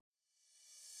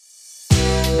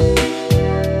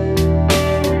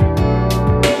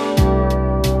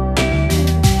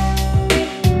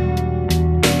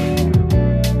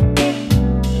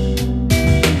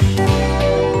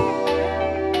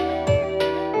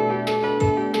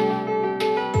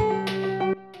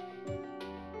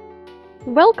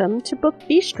Welcome to Book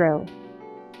Bistro,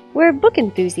 where book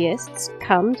enthusiasts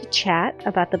come to chat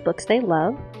about the books they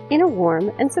love in a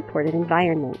warm and supportive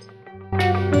environment.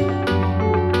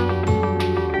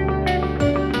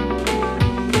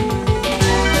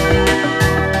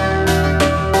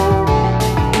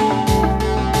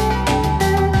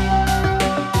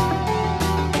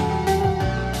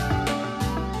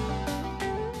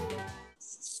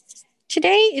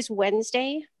 Today is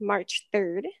Wednesday, March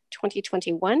 3rd,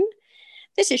 2021.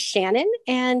 This is Shannon,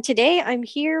 and today I'm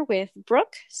here with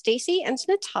Brooke, Stacy, and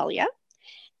Natalia,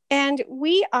 and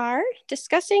we are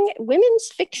discussing women's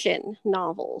fiction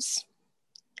novels.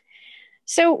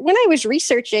 So when I was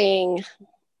researching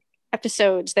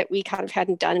episodes that we kind of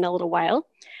hadn't done in a little while,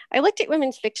 I looked at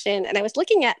women's fiction and I was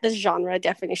looking at the genre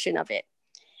definition of it.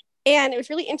 And it was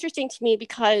really interesting to me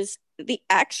because the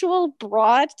actual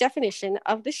broad definition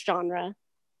of this genre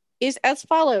is as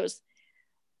follows: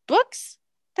 books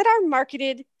that are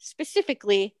marketed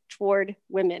specifically toward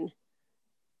women.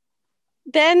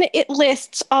 Then it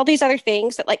lists all these other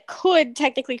things that could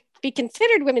technically be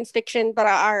considered women's fiction, but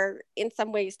are in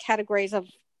some ways categories of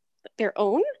their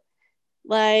own,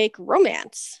 like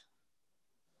romance.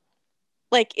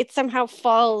 It somehow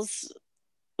falls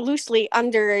loosely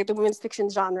under the women's fiction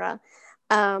genre.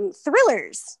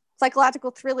 Thrillers,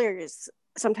 psychological thrillers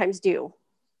sometimes do.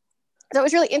 So it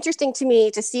was really interesting to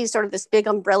me to see sort of this big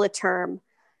umbrella term.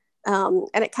 And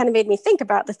it kind of made me think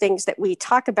about the things that we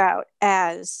talk about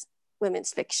as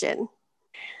women's fiction.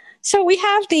 So we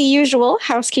have the usual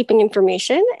housekeeping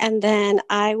information, and then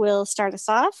I will start us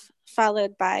off,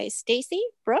 followed by Stacy,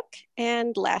 Brooke,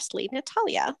 and lastly,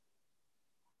 Natalia.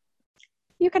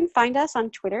 You can find us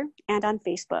on Twitter and on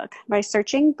Facebook by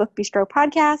searching Book Bistro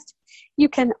Podcast. You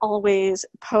can always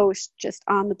post just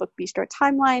on the Book Bistro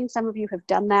timeline. Some of you have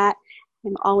done that.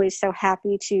 I'm always so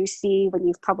happy to see when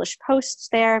you've published posts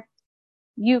there.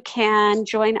 You can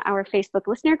join our Facebook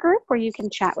listener group where you can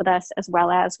chat with us as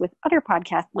well as with other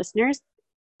podcast listeners.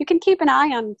 You can keep an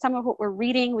eye on some of what we're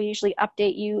reading. We usually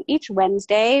update you each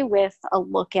Wednesday with a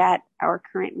look at our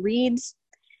current reads.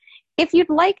 If you'd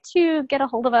like to get a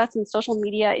hold of us and social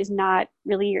media is not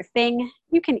really your thing,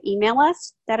 you can email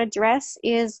us. That address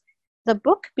is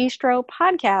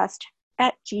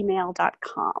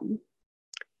thebookbistropodcast@gmail.com.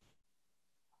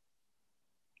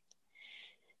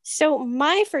 So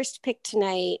my first pick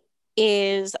tonight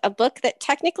is a book that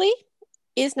technically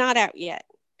is not out yet.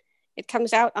 It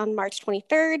comes out on March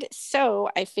 23rd, so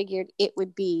I figured it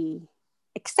would be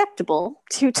acceptable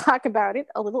to talk about it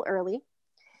a little early.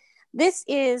 This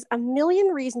is A Million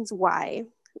Reasons Why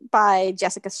by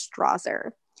Jessica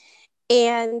Strawser.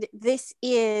 And this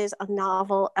is a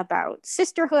novel about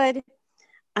sisterhood.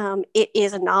 It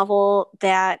is a novel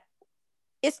that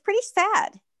is pretty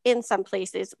sad in some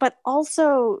places, but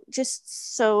also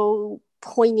just so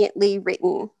poignantly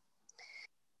written.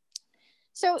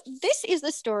 So this is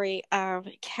the story of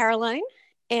Caroline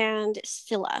and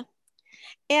Scylla.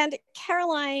 And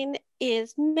Caroline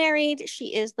is married.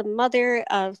 She is the mother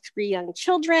of 3 young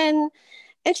children,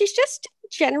 and she's just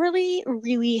generally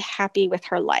really happy with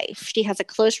her life. She has a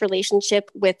close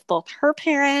relationship with both her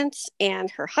parents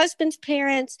and her husband's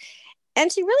parents,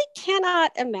 and she really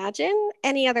cannot imagine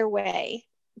any other way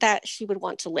that she would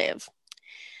want to live.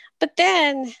 But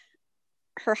then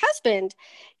her husband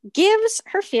gives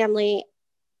her family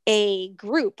a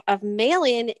group of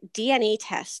mail-in DNA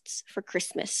tests for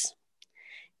Christmas.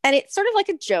 And it's sort of like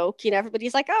a joke,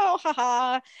 everybody's like, oh,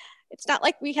 haha, it's not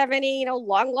like we have any,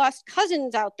 long lost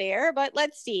cousins out there, but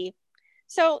let's see.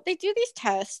 So they do these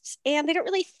tests and they don't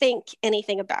really think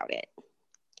anything about it.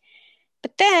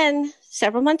 But then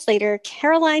several months later,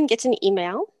 Caroline gets an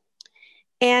email,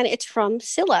 and it's from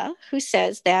Scylla, who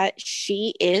says that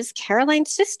she is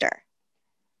Caroline's sister,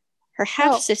 her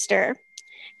half-sister.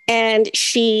 And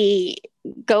she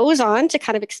goes on to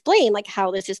kind of explain how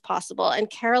this is possible. And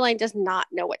Caroline does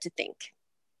not know what to think.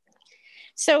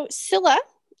 So Scylla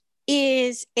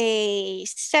is a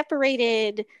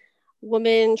separated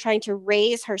woman trying to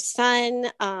raise her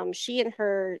son. She and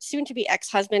her soon-to-be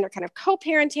ex-husband are kind of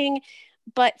co-parenting,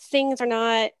 but things are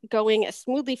not going as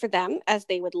smoothly for them as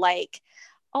they would like.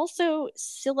 Also,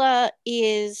 Scylla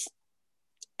is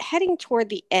heading toward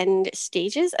the end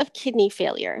stages of kidney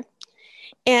failure.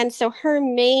 And so her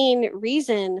main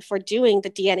reason for doing the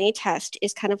DNA test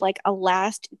is kind of like a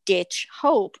last ditch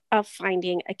hope of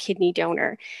finding a kidney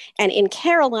donor. And in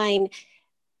Caroline,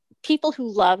 people who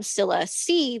love Scylla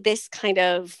see this kind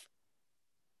of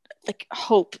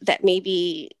hope that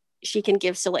maybe she can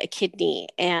give Scylla a kidney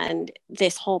and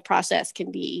this whole process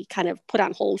can be kind of put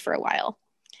on hold for a while.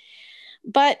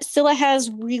 But Scylla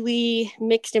has really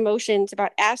mixed emotions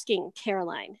about asking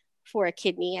Caroline for a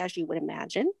kidney, as you would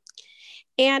imagine.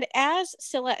 And as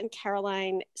Scylla and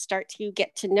Caroline start to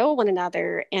get to know one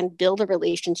another and build a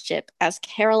relationship, as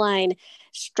Caroline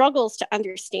struggles to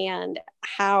understand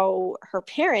how her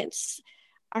parents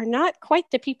are not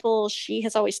quite the people she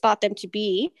has always thought them to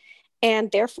be,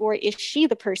 and therefore is she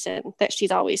the person that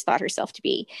she's always thought herself to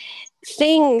be,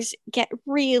 things get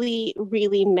really,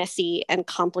 really messy and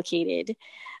complicated.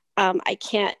 I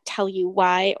can't tell you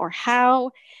why or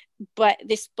how, but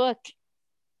this book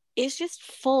is just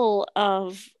full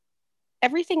of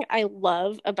everything I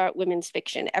love about women's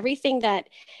fiction, everything that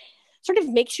sort of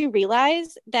makes you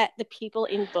realize that the people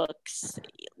in books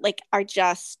like are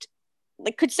just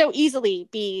like could so easily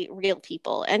be real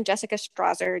people. And Jessica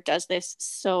Strasser does this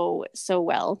so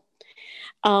well.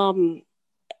 Um,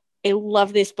 I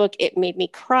love this book. It made me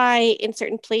cry in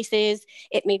certain places.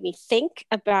 It made me think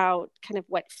about kind of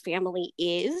what family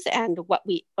is and what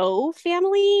we owe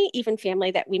family, even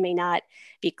family that we may not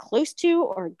be close to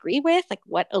or agree with. Like,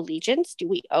 what allegiance do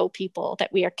we owe people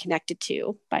that we are connected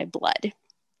to by blood?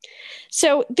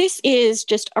 So, this is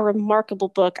just a remarkable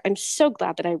book. I'm so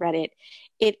glad that I read it.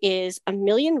 It is A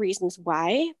Million Reasons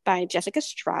Why by Jessica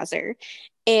Strasser.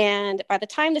 And by the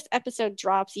time this episode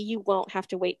drops, you won't have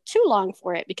to wait too long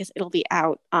for it because it'll be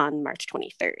out on March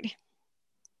 23rd.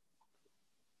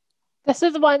 This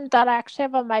is the one that I actually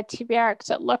have on my TBR because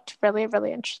it looked really,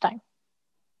 really interesting.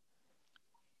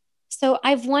 So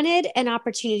I've wanted an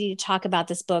opportunity to talk about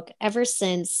this book ever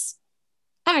since,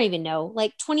 I don't even know,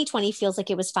 like 2020 feels like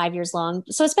it was 5 years long.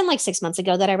 So it's been like 6 months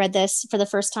ago that I read this for the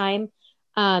first time.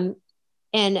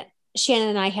 And Shannon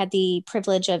and I had the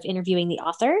privilege of interviewing the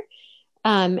author.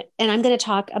 And I'm going to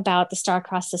talk about The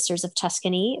Star-Crossed Sisters of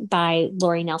Tuscany by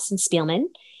Lori Nelson Spielman.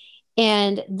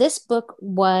 And this book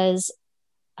was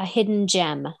a hidden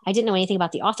gem. I didn't know anything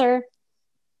about the author.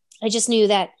 I just knew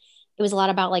that it was a lot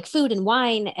about like food and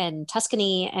wine and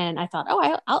Tuscany. And I thought,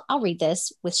 oh, I'll read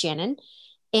this with Shannon.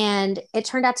 And it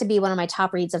turned out to be one of my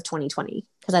top reads of 2020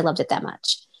 because I loved it that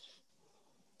much.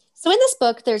 So in this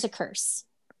book, there's a curse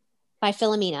by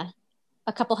Philomena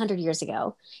a couple hundred years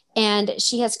ago. And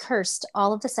she has cursed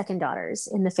all of the second daughters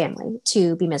in the family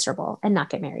to be miserable and not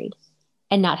get married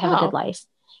and not have a good life.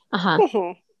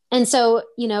 And so,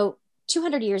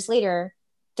 200 years later,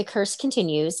 the curse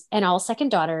continues and all second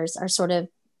daughters are sort of,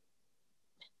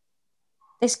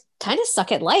 they kind of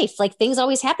suck at life. Like things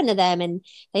always happen to them and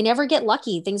they never get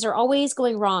lucky. Things are always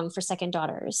going wrong for second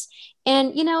daughters.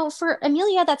 And, for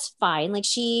Amelia, that's fine. Like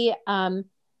she,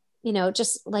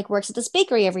 just like works at this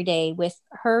bakery every day with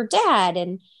her dad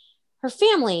and her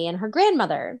family and her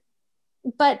grandmother.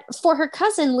 But for her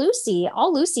cousin, Lucy,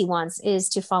 all Lucy wants is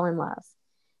to fall in love.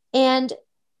 And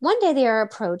one day they are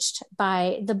approached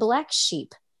by the black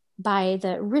sheep, by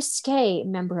the risque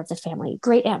member of the family,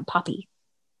 Great Aunt Poppy.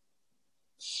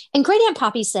 And Great Aunt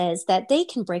Poppy says that they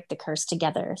can break the curse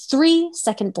together, 3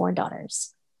 second-born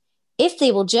daughters, if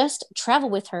they will just travel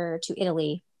with her to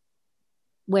Italy,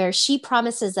 where she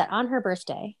promises that on her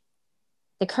birthday,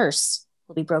 the curse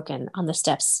will be broken on the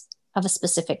steps of a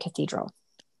specific cathedral.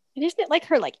 And isn't it like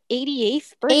her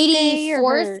 88th birthday?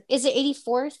 84th? Is it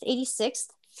 84th? 86th?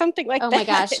 Something like that. Oh my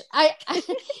gosh.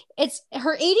 It's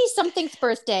her 80-somethingth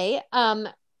birthday.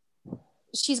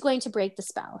 She's going to break the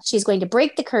spell. She's going to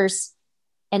break the curse,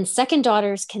 and second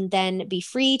daughters can then be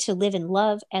free to live in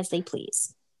love as they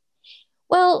please.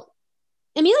 Well,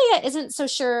 Amelia isn't so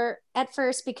sure at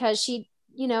first because she,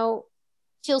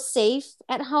 feels safe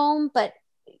at home, but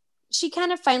she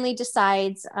kind of finally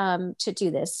decides to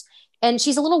do this. And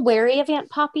she's a little wary of Aunt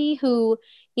Poppy, who,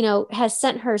 has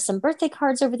sent her some birthday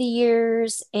cards over the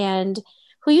years and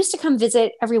who used to come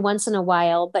visit every once in a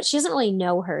while, but she doesn't really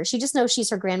know her. She just knows she's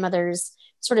her grandmother's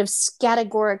sort of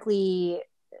categorically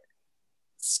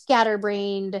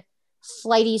scatterbrained,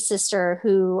 flighty sister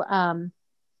who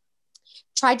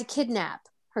tried to kidnap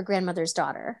her grandmother's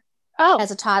daughter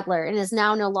as a toddler and is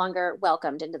now no longer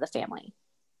welcomed into the family.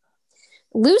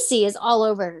 Lucy is all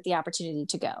over the opportunity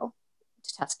to go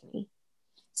to Tuscany.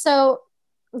 So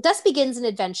thus begins an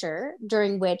adventure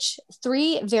during which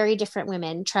 3 very different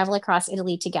women travel across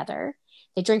Italy together.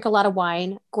 They drink a lot of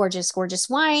wine, gorgeous, gorgeous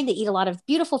wine. They eat a lot of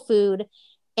beautiful food.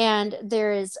 And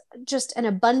there is just an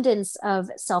abundance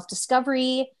of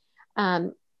self-discovery.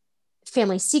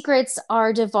 Family secrets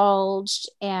are divulged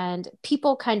and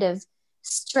people kind of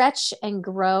stretch and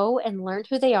grow and learn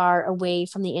who they are away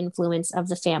from the influence of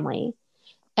the family.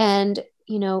 And,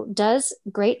 does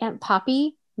Great Aunt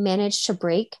Poppy manage to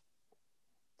break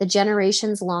the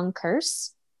generations long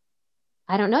curse?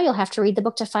 I don't know. You'll have to read the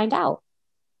book to find out.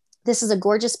 This is a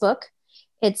gorgeous book.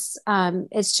 It's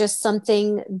just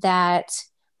something that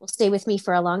will stay with me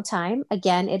for a long time.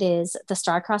 Again, it is The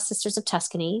Star-Crossed Sisters of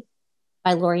Tuscany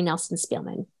by Lori Nelson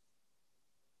Spielman.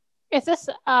 Is this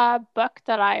a book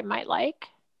that I might like?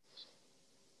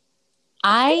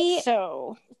 I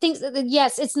So think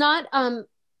yes, it's not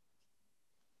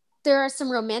there are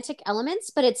some romantic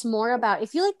elements, but it's more about,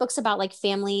 if you like books about like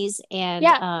families and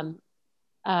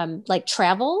like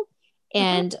travel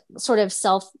and sort of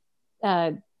self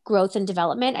growth and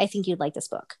development, I think you'd like this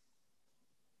book.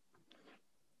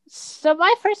 So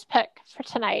my first pick for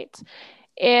tonight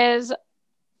is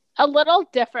a little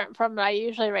different from what I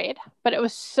usually read, but it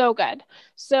was so good.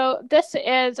 So this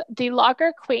is The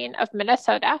Lager Queen of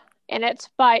Minnesota, and it's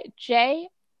by J.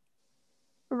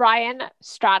 Ryan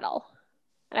Straddle.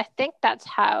 And I think that's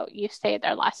how you say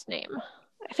their last name.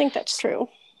 I think that's true.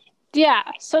 Yeah.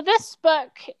 So this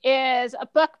book is a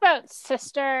book about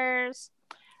sisters,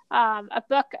 a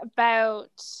book about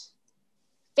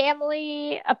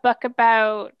family, a book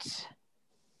about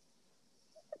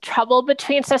trouble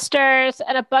between sisters,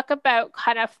 and a book about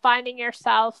kind of finding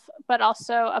yourself, but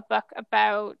also a book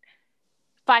about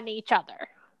finding each other.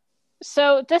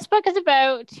 So this book is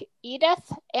about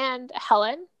Edith and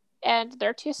Helen, and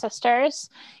they're two sisters.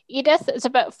 Edith is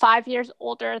about 5 years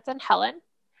older than Helen,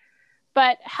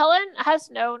 but Helen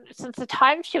has known since the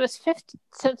time she was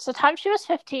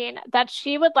 15 that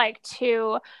she would like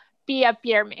to be a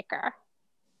beer maker.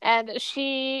 And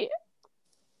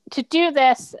to do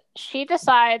this, she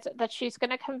decides that she's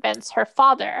going to convince her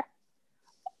father,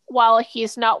 while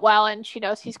he's not well and she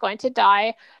knows he's going to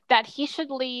die, that he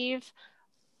should leave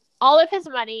all of his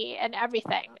money and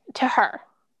everything to her.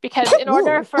 Because in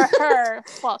order for her,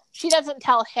 well, she doesn't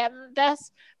tell him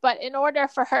this, but in order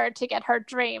for her to get her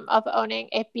dream of owning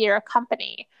a beer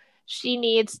company, she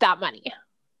needs that money.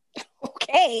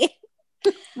 Okay.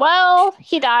 Well,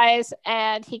 he dies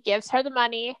and he gives her the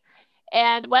money.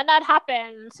 And when that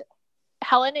happens,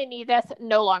 Helen and Edith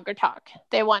no longer talk.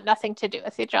 They want nothing to do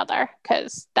with each other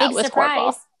because that Big was surprise.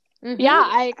 horrible. Mm-hmm. Yeah,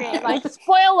 I agree. Like,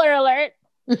 spoiler alert.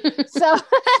 So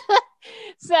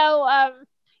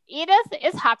Edith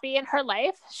is happy in her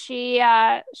life. She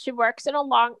works in a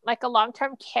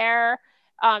long-term care.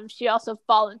 She also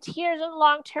volunteers in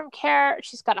long-term care.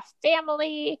 She's got a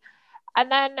family. And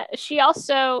then she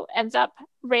also ends up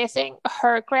raising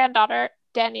her granddaughter,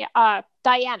 Diana,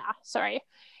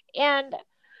 And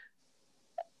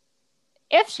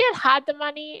if she had the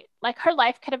money, like, her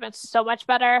life could have been so much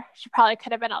better. She probably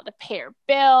could have been able to pay her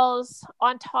bills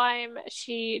on time.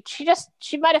 She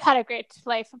might have had a great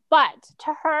life, but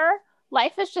to her,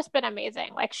 life has just been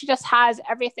amazing. Like, she just has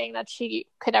everything that she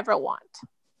could ever want.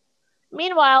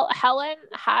 Meanwhile, Helen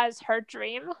has her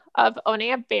dream of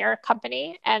owning a beer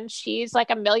company, and she's like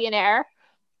a millionaire.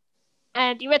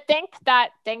 And you would think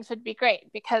that things would be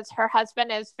great because her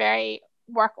husband is very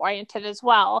work-oriented as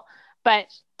well, but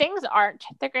things aren't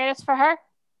the greatest for her.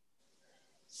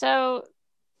 So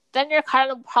then you're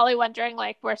kind of probably wondering,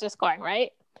 like, where's this going,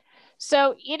 right?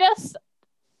 So Edith's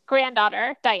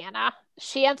granddaughter, Diana,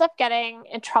 she ends up getting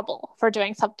in trouble for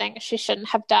doing something she shouldn't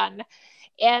have done.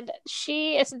 And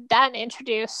she is then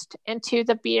introduced into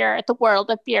the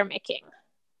world of beer making.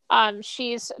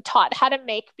 She's taught how to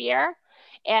make beer,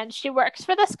 and she works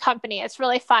for this company. It's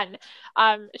really fun.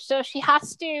 So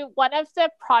one of the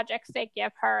projects they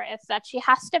give her is that she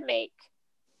has to make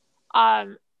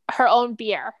her own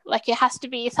beer. Like, it has to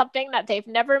be something that they've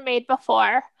never made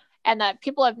before and that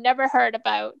people have never heard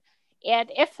about.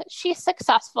 And if she's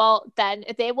successful, then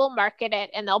they will market it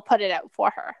and they'll put it out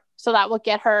for her. So that will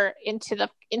get her into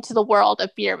the world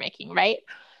of beer making, right?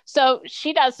 So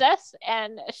she does this,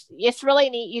 and it's really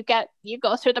neat. You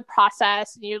go through the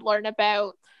process, and you learn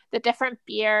about the different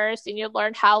beers, and you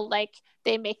learn how, like,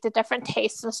 they make the different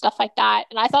tastes and stuff like that.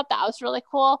 And I thought that was really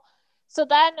cool. So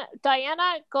then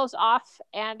Diana goes off,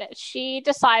 and she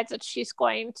decides that she's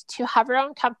going to have her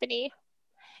own company.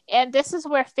 And this is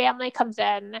where family comes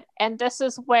in, and this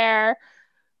is where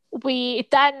the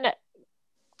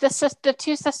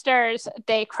two sisters,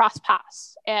 they cross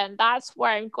paths, and that's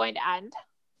where I'm going to end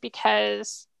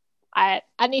because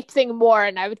anything more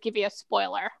and I would give you a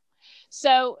spoiler.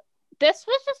 So this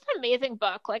was just an amazing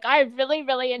book. Like, I really,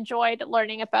 really enjoyed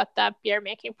learning about the beer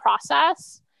making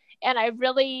process, and I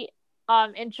really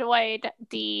enjoyed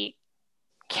the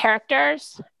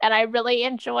characters, and I really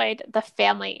enjoyed the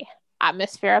family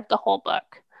atmosphere of the whole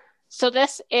book. So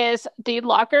this is The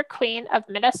Lager Queen of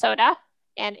Minnesota,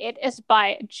 and it is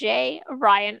by J.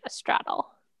 Ryan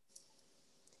Straddle.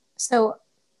 So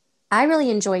I really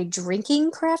enjoy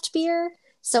drinking craft beer.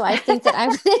 So I think that I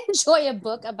would enjoy a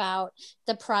book about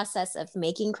the process of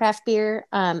making craft beer.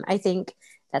 I think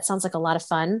that sounds like a lot of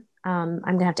fun. I'm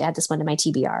going to have to add this one to my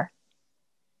TBR.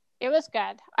 It was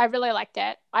good. I really liked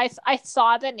it. I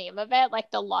saw the name of it,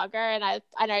 like the lager, and I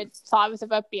saw it was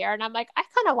about beer, and I'm like, I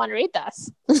kind of want to read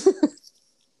this.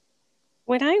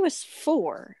 When I was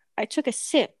 4, I took a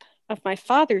sip of my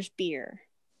father's beer,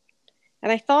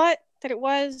 and I thought that it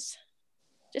was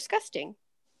disgusting.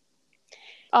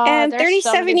 And there's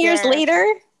so 37 many years beers.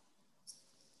 later,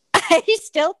 I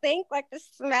still think like the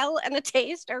smell and the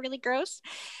taste are really gross.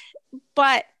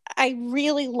 But I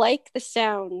really like the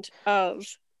sound of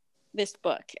this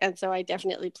book. And so I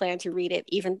definitely plan to read it,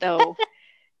 even though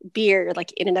beer,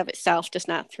 like in and of itself, does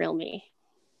not thrill me.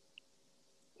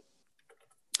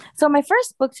 So my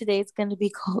first book today is going to be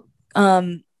called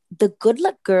The Good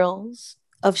Luck Girls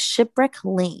of Shipwreck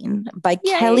Lane by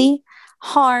Yay. Kelly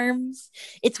Harms.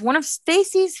 It's one of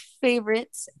Stacy's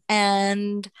favorites,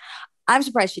 and I'm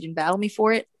surprised she didn't battle me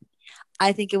for it.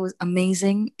 I think it was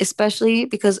amazing, especially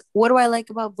because what do I like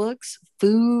about books?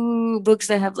 Food, books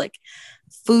that have like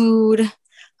food,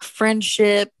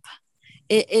 friendship.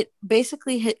 It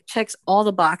basically checks all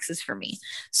the boxes for me.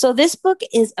 So this book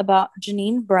is about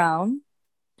Janine Brown,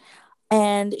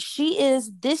 and she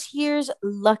is this year's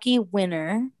lucky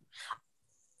winner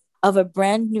of a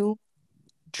brand new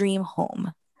dream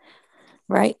home,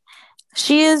 right?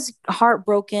 She is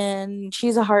heartbroken.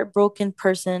 She's a heartbroken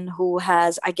person who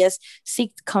has, I guess,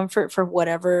 seeked comfort for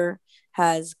whatever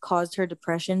has caused her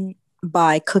depression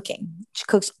by cooking. She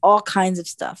cooks all kinds of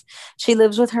stuff. She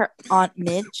lives with her Aunt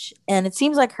Midge, and it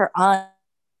seems like her aunt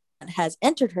has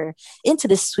entered her into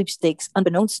this sweepstakes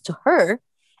unbeknownst to her,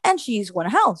 and she's won a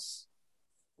house.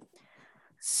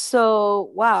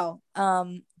 So, wow.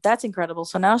 That's incredible.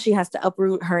 So now she has to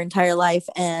uproot her entire life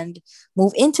and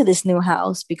move into this new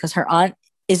house because her aunt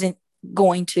isn't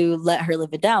going to let her live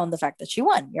it down, the fact that she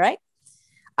won, right?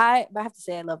 I have to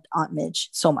say I loved Aunt Midge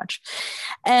so much.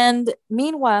 And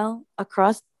meanwhile,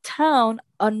 across town,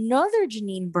 another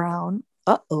Janine Brown,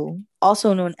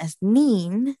 also known as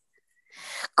Neen,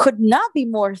 could not be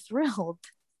more thrilled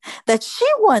that she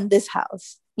won this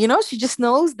house. You know, she just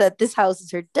knows that this house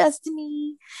is her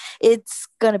destiny. It's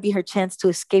going to be her chance to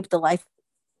escape the life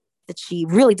that she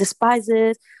really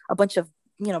despises, a bunch of,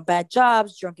 bad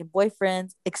jobs, drunken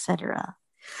boyfriends, etc.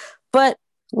 But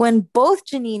when both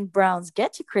Janine Browns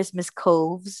get to Christmas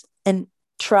Coves and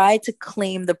try to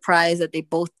claim the prize that they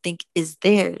both think is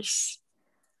theirs,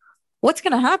 what's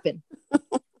going to happen?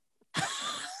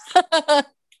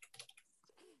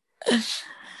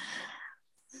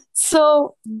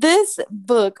 So this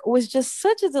book was just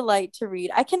such a delight to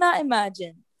read. I cannot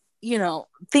imagine,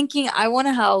 thinking I want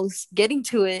a house, getting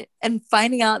to it, and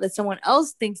finding out that someone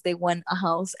else thinks they won a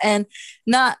house. And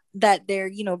not that they're,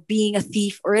 being a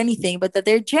thief or anything, but that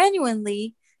they're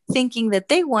genuinely thinking that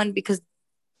they won because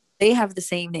they have the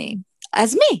same name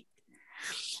as me.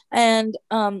 And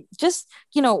just,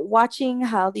 watching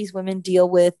how these women deal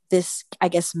with this, I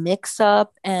guess, mix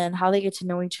up and how they get to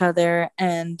know each other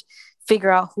and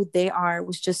figure out who they are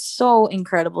was just so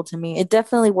incredible to me. It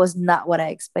definitely was not what I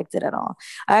expected at all.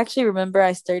 I actually remember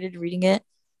I started reading it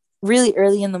really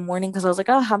early in the morning because I was like,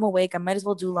 oh, I'm awake. I might as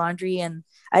well do laundry. And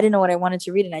I didn't know what I wanted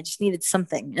to read, and I just needed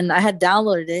something. And I had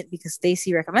downloaded it because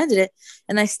Stacy recommended it,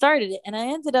 and I started it, and I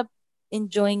ended up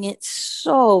enjoying it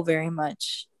so very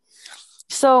much.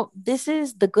 So this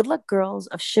is The Good Luck Girls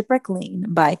of Shipwreck Lane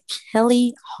by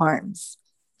Kelly Harms.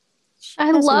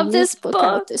 I love this book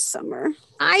out this summer.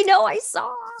 I know, I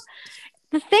saw.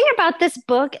 The thing about this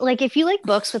book, like if you like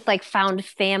books with like found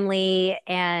family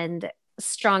and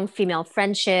strong female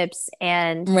friendships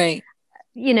and right,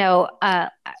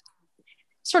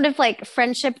 sort of like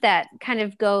friendship that kind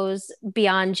of goes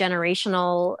beyond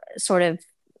generational sort of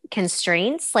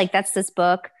constraints, like that's this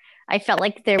book. I felt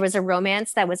like there was a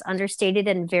romance that was understated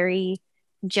and very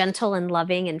gentle and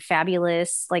loving and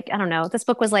fabulous. Like, I don't know, this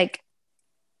book was like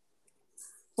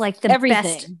the everything.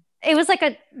 best. It was like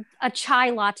a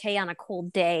chai latte on a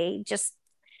cold day. Just,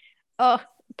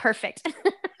 perfect.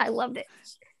 I loved it.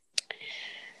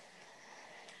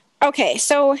 Okay,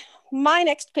 so my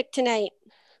next pick tonight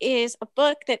is a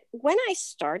book that when I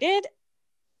started,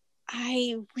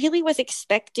 I really was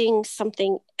expecting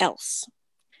something else.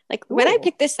 Like when I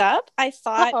picked this up, I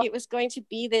thought it was going to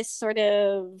be this sort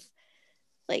of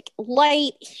like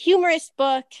light, humorous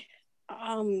book.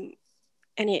 And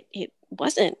it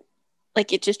wasn't.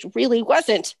 Like it just really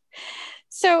wasn't.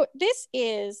 So this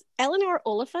is Eleanor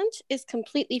Oliphant is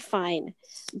Completely Fine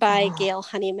by Gail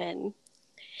Honeyman.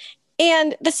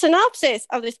 And the synopsis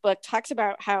of this book talks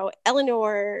about how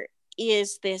Eleanor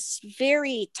is this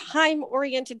very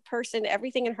time-oriented person.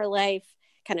 Everything in her life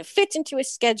kind of fits into a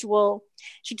schedule.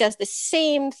 She does the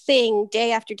same thing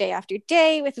day after day after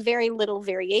day with very little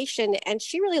variation, and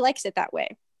she really likes it that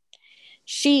way.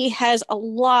 She has a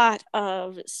lot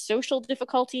of social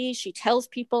difficulties. She tells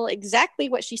people exactly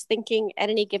what she's thinking at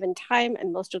any given time,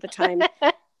 and most of the time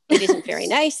it isn't very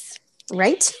nice.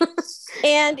 Right.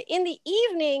 And in the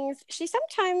evenings, she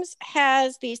sometimes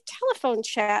has these telephone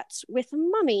chats with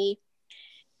Mummy,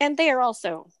 and they are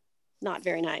also not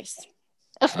very nice.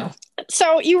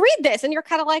 So you read this and you're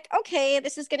kind of like, okay,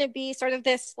 this is going to be sort of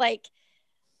this like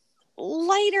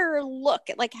lighter look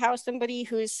at like how somebody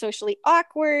who's socially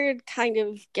awkward kind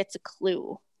of gets a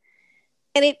clue.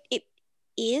 And it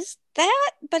is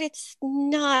that, but it's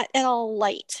not at all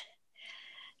light.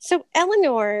 So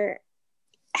Eleanor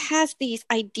has these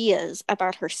ideas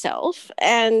about herself,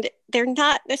 and they're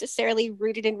not necessarily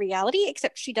rooted in reality,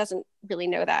 except she doesn't really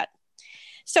know that.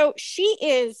 So she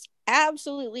is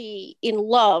absolutely in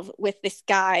love with this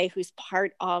guy who's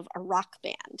part of a rock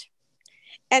band.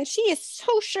 And she is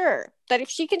so sure that if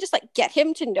she can just like get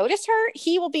him to notice her,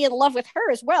 he will be in love with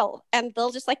her as well. And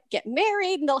they'll just like get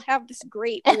married and they'll have this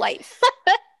great life.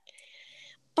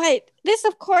 But this,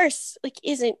 of course, like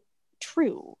isn't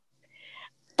true.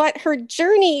 But her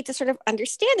journey to sort of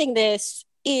understanding this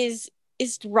is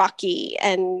rocky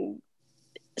and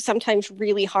sometimes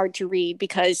really hard to read,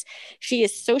 because she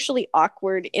is socially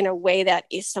awkward in a way that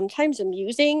is sometimes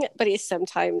amusing, but is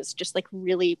sometimes just like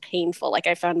really painful. Like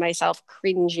I found myself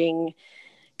cringing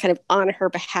kind of on her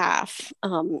behalf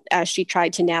as she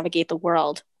tried to navigate the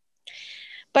world.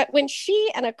 But when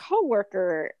she and a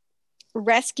coworker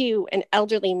rescue an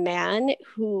elderly man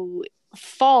who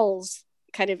falls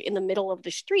kind of in the middle of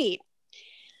the street,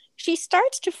 she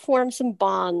starts to form some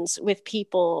bonds with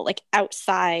people like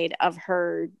outside of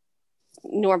her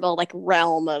normal like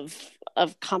realm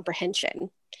of comprehension.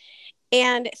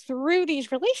 And through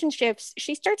these relationships,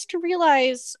 she starts to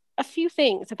realize a few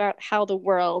things about how the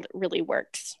world really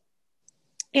works.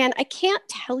 And I can't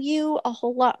tell you a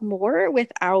whole lot more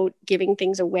without giving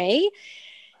things away.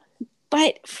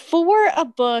 But for a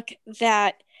book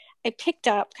that I picked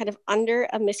up kind of under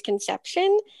a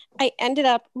misconception, I ended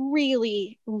up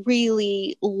really,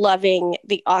 really loving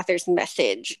the author's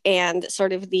message and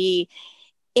sort of the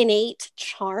innate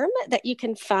charm that you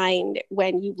can find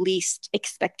when you least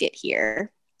expect it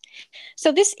here.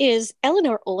 So this is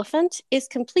Eleanor Oliphant is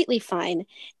Completely Fine,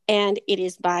 and it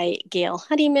is by Gail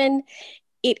Honeyman.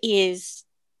 It is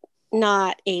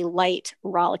not a light,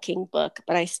 rollicking book,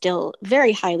 but I still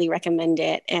very highly recommend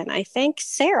it. And I thank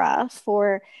Sarah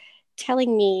for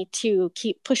telling me to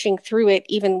keep pushing through it,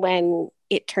 even when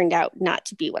it turned out not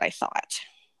to be what I thought.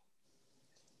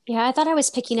 Yeah, I thought I was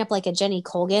picking up like a Jenny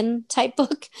Colgan type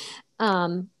book.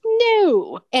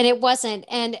 No. And it wasn't.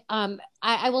 And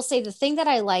I will say the thing that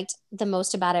I liked the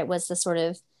most about it was the sort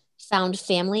of found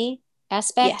family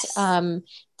aspect, Yes.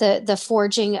 The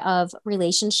forging of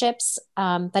relationships.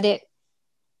 But it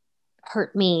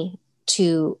hurt me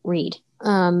to read.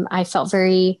 I felt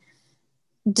very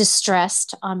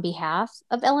distressed on behalf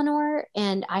of Eleanor,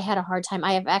 and I had a hard time.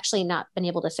 I have actually not been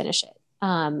able to finish it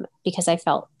because I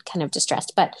felt kind of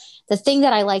distressed. But the thing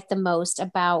that I liked the most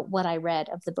about what I read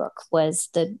of the book was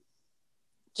the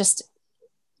just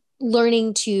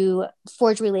learning to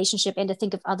forge relationship and to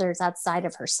think of others outside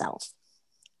of herself.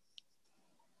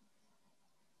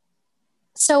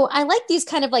 So I like these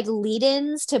kind of like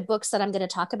lead-ins to books that I'm going to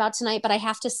talk about tonight, but I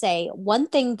have to say one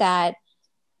thing that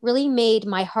really made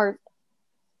my heart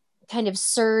kind of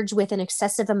surge with an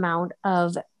excessive amount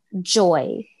of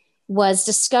joy was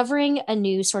discovering a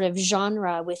new sort of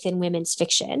genre within women's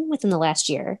fiction within the last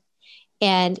year.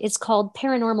 And it's called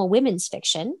paranormal women's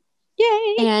fiction.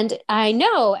 Yay! And I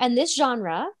know, and this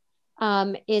genre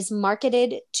is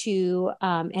marketed to,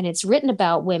 and it's written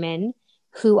about women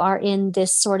who are in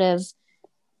this sort of,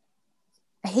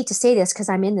 I hate to say this because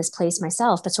I'm in this place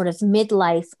myself, but sort of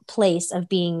midlife place of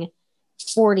being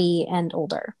 40 and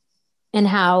older, and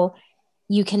how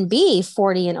you can be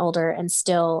 40 and older and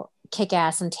still kick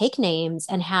ass and take names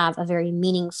and have a very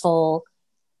meaningful,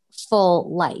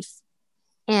 full life.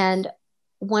 And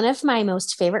one of my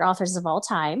most favorite authors of all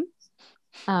time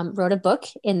wrote a book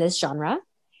in this genre.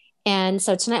 And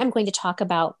so tonight I'm going to talk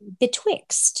about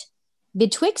Betwixt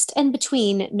and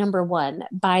Between #1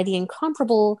 by the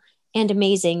incomparable and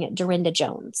amazing Dorinda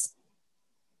Jones.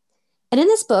 And in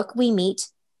this book, we meet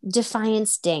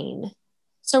Defiance Dane.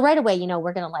 So right away,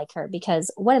 we're going to like her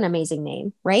because what an amazing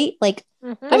name, right? Like,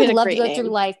 I would love to go through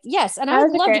life. Yes. And I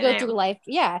would love to go through life.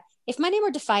 Yeah. If my name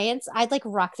were Defiance, I'd like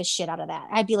rock the shit out of that.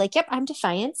 I'd be like, yep, I'm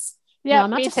Defiance. Yeah, no, I'm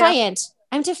not Defiant. Too.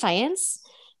 I'm Defiance.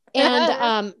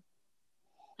 And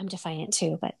I'm Defiant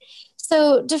too. But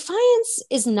so Defiance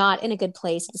is not in a good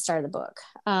place at the start of the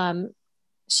book.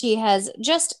 She has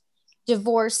just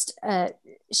divorced.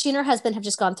 She and her husband have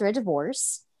just gone through a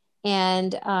divorce.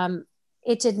 And the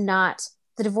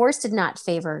divorce did not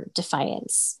favor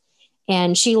defiance.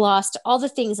 And she lost all the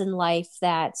things in life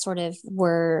that sort of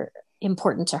were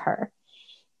important to her.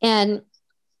 And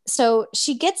so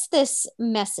she gets this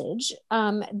message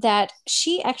that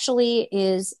she actually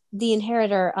is the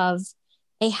inheritor of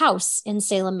a house in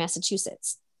Salem,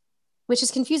 Massachusetts, which is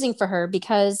confusing for her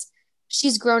because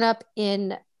she's grown up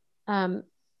in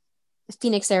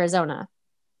Phoenix, Arizona,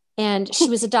 and she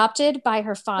was adopted by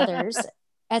her fathers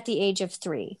at the age of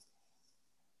 3.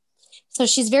 So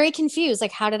she's very confused.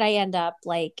 Like, how did I end up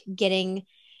like getting,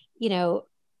 in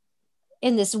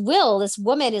this will, this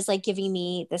woman is like giving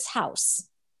me this house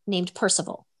named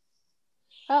Percival.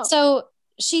 Oh. So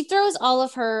she throws all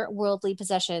of her worldly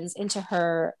possessions into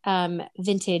her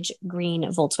vintage green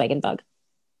Volkswagen Bug.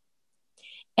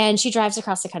 And she drives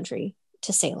across the country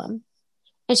to Salem.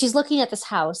 And she's looking at this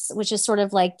house, which is sort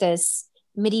of like this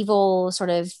medieval sort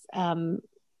of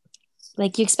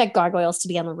like you expect gargoyles to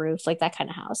be on the roof, like that kind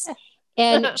of house.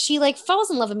 And she like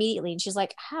falls in love immediately. And she's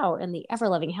like, how in the ever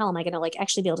loving hell am I going to like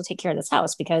actually be able to take care of this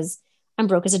house? Because I'm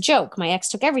broke as a joke. My ex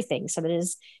took everything. So did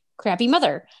his crappy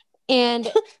mother.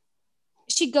 And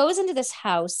she goes into this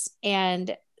house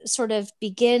and sort of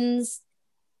begins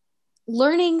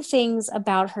learning things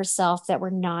about herself that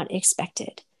were not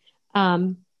expected.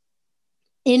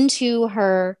 Into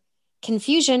her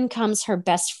confusion comes her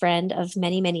best friend of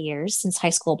many, many years since high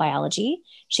school biology.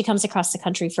 She comes across the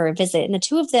country for a visit, and the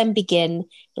two of them begin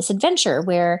this adventure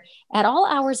where at all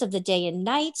hours of the day and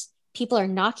night, people are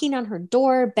knocking on her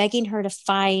door, begging her to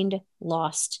find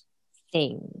lost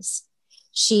things.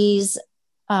 She's,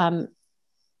 there's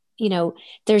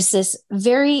this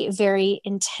very, very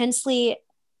intensely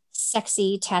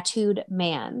sexy tattooed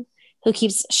man who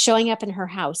keeps showing up in her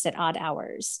house at odd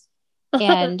hours.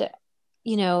 And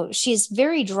she's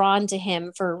very drawn to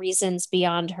him for reasons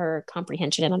beyond her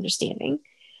comprehension and understanding.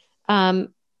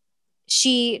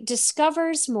 She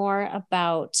discovers more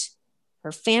about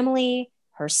her family,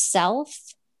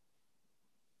 herself,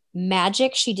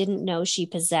 magic she didn't know she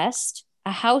possessed,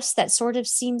 a house that sort of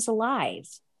seems alive.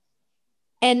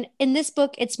 And in this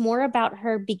book, it's more about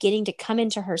her beginning to come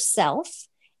into herself.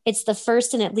 It's the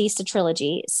first in at least a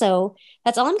trilogy. So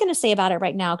that's all I'm going to say about it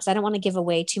right now, because I don't want to give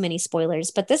away too many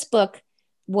spoilers. But this book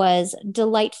was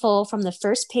delightful from the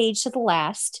first page to the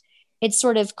last. It's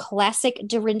sort of classic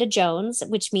Dorinda Jones,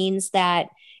 which means that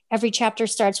every chapter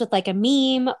starts with like a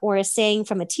meme or a saying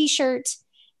from a t-shirt.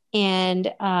 And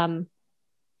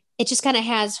it just kind of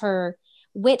has her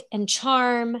wit and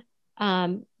charm.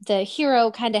 The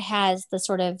hero kind of has the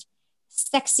sort of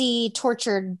sexy,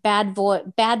 tortured bad boy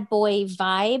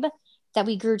vibe that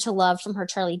we grew to love from her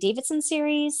Charlie Davidson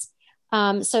series.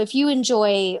 So if you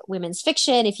enjoy women's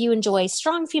fiction, if you enjoy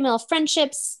strong female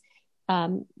friendships,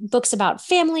 books about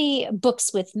family,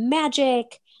 books with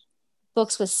magic,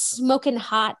 books with smoking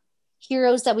hot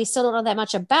heroes that we still don't know that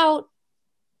much about,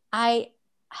 I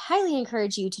highly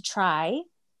encourage you to try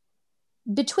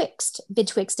Betwixt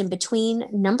and Between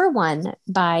 #1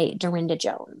 by Dorinda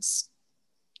Jones.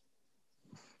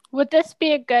 Would this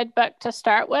be a good book to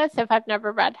start with if I've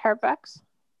never read her books?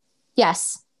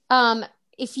 Yes. Once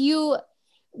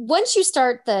you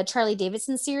start the Charlie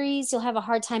Davidson series, you'll have a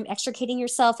hard time extricating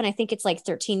yourself. And I think it's like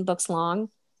 13 books long.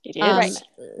 Right.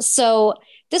 So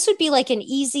this would be like an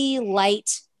easy,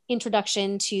 light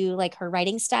introduction to like her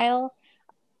writing style.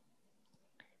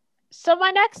 So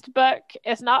my next book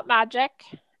is not magic,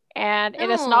 and it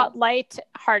is not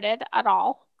light-hearted at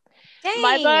all. Dang.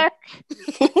 My book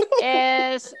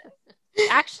is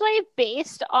actually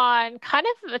based on kind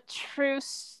of a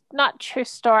not true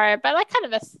story, but like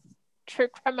kind of a true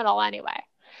criminal anyway.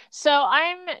 So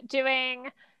I'm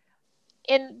doing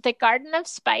In the Garden of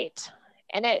Spite,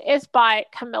 and it is by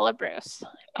Camilla Bruce.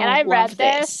 And I read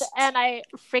this and I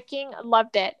freaking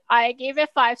loved it. I gave it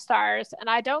 5 stars, and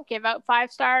I don't give out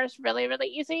 5 stars really, really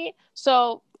easy.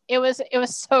 So it was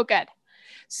so good.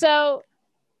 So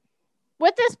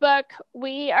with this book,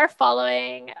 we are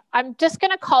following, I'm just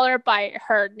going to call her by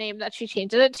her name that she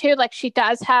changes it to. Like, she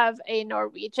does have a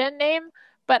Norwegian name,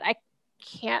 but I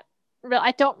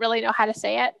don't really know how to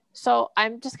say it. So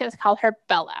I'm just going to call her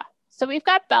Bella. So we've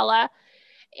got Bella,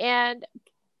 and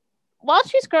while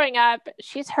she's growing up,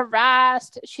 she's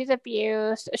harassed, she's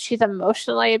abused, she's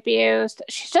emotionally abused.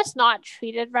 She's just not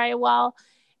treated very well.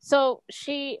 So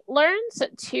she learns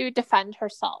to defend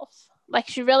herself. Like,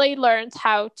 she really learns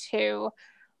how to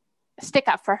stick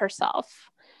up for herself.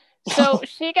 So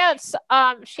she ends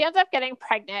up getting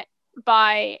pregnant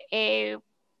by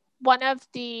one of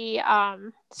the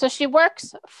so she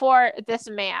works for this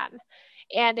man,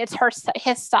 and it's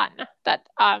his son that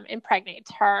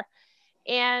impregnates her.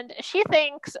 And she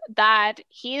thinks that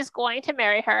he's going to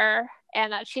marry her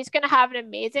and that she's going to have an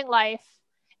amazing life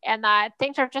and that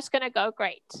things are just going to go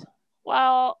great.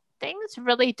 Well, things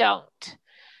really don't.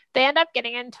 They end up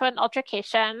getting into an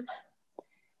altercation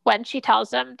when she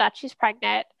tells him that she's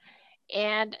pregnant,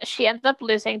 and she ends up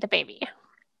losing the baby.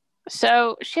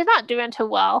 So she's not doing too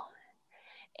well,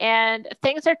 and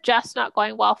things are just not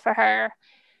going well for her.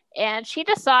 And she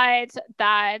decides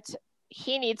that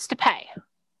he needs to pay.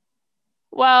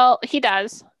 Well, he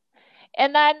does.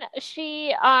 And then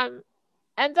she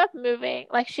ends up moving.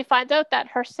 Like, she finds out that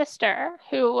her sister,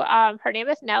 who her name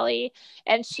is Nellie,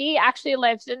 and she actually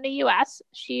lives in the US.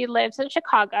 She lives in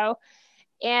Chicago,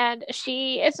 and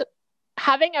she is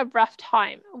having a rough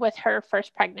time with her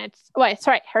first pregnancy. Wait,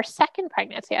 sorry, her second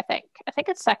pregnancy, I think. I think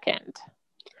it's second.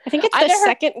 I think it's the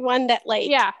second one that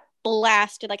yeah,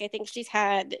 blasted. Like, I think she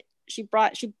had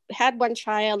one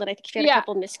child, and I think she had a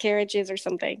couple miscarriages or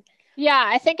something. Yeah,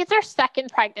 I think it's her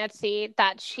second pregnancy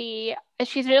that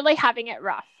she's really having it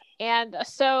rough. And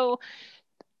so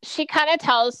she kind of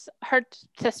tells her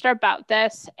sister about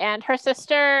this, and her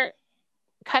sister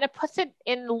kind of puts it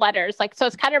in letters. Like, so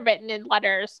it's kind of written in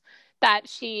letters that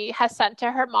she has sent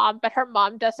to her mom, but her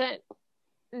mom doesn't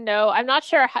know. I'm not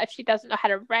sure if she doesn't know how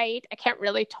to write. I can't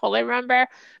really totally remember,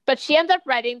 but she ends up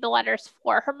writing the letters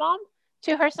for her mom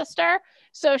to her sister.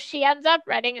 So she ends up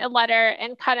writing a letter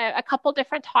and kind of a couple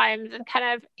different times and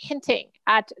kind of hinting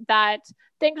at that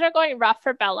things are going rough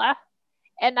for Bella,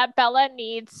 and that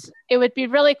it would be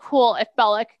really cool if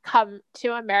Bella could come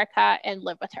to America and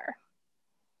live with her.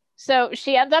 So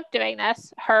she ends up doing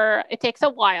this. It takes a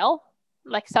while,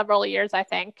 like several years, I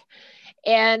think.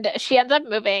 And she ends up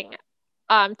moving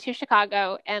to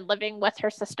Chicago and living with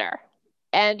her sister.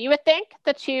 And you would think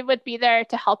that she would be there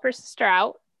to help her sister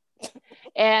out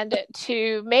and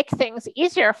to make things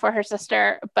easier for her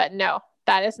sister. But no,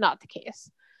 that is not the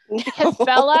case. No. Because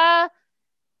Bella,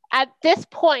 at this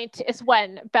point is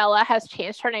when Bella has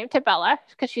changed her name to Bella,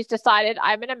 because she's decided,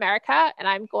 I'm in America and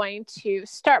I'm going to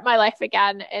start my life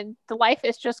again, and the life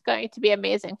is just going to be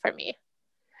amazing for me.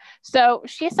 So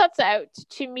she sets out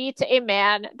to meet a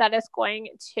man that is going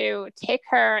to take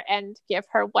her and give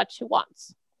her what she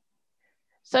wants.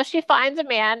 So she finds a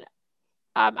man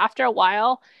after a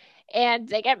while, and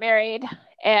they get married,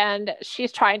 and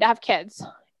she's trying to have kids.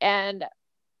 And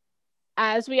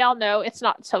as we all know, it's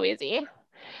not so easy.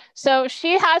 So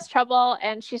she has trouble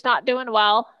and she's not doing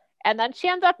well. And then she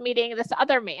ends up meeting this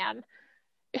other man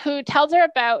who tells her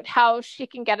about how she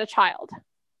can get a child.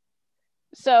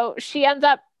 So she ends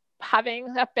up having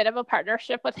a bit of a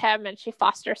partnership with him, and she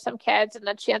fosters some kids, and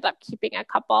then she ends up keeping a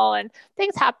couple, and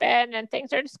things happen and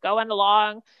things are just going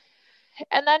along.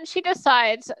 And then she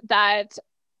decides that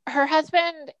her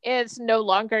husband is no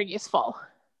longer useful.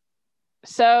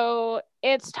 So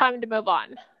it's time to move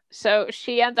on. So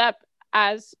she ends up,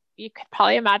 as you could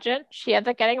probably imagine, she ends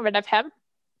up getting rid of him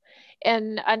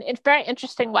in a very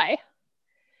interesting way.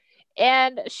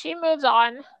 And she moves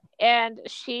on, and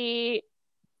she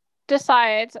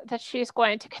decides that she's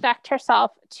going to connect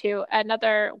herself to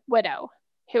another widow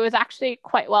who is actually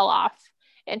quite well off.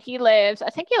 And I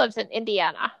think he lives in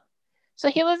Indiana. So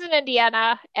he lives in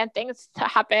Indiana, and things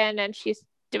happen, and she's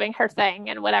doing her thing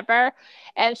and whatever.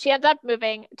 And she ends up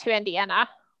moving to Indiana.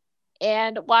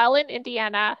 And while in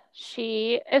Indiana,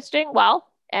 she is doing well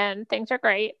and things are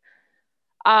great.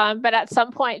 But at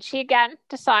some point, she again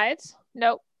decides,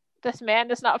 nope, this man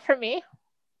is not for me.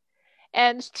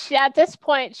 And at this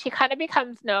point, she kind of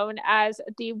becomes known as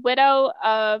the widow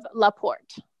of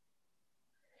Laporte.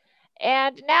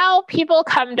 And now people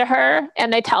come to her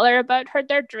and they tell her about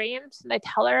their dreams, and they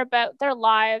tell her about their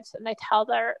lives, and they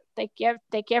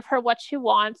give her what she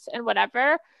wants and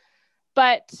whatever.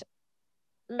 But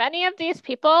many of these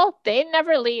people, they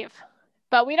never leave,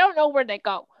 but we don't know where they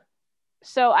go.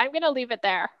 So I'm going to leave it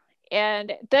there.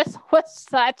 And this was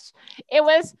it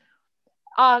was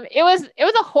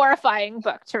a horrifying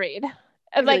book to read.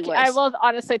 Like, really, I will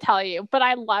honestly tell you, but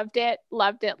I loved it.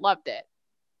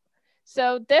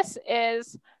 So this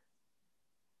is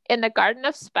In the Garden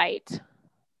of Spite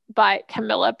by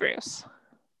Camilla Bruce.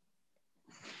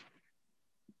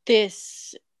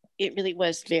 It really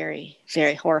was very,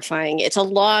 very horrifying. It's a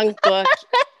long book.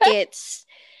 I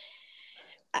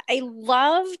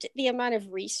loved the amount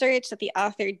of research that the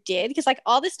author did, because like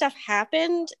all this stuff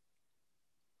happened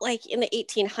like in the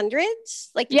 1800s.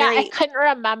 Like, I couldn't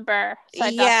remember.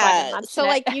 So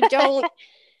like you don't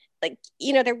like,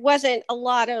 there wasn't a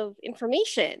lot of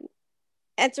information.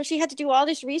 And so she had to do all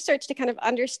this research to kind of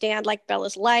understand like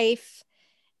Bella's life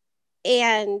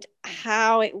and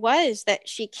how it was that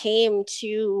she came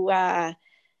to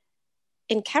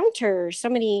encounter so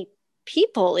many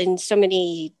people in so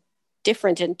many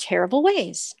different and terrible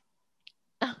ways.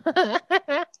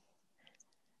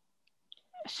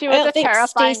 She I was don't a think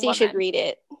terrifying Stacy woman. should read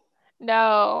it.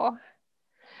 No.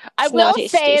 I It's will not a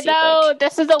say Stacey though, book.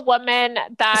 this is a woman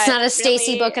that It's not a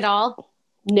Stacy really- book at all.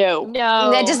 No.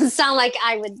 No. That doesn't sound like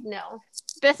I would know.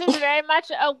 This is very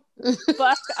much a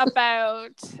book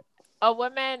about a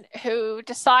woman who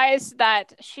decides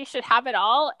that she should have it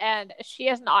all, and she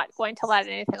is not going to let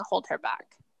anything hold her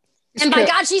back. And by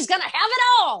God, she's gonna have it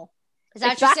all. Is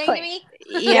that what you're saying to me?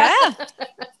 Yeah.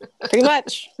 Pretty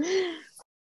much.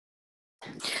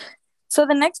 So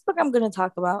the next book I'm going to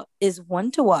talk about is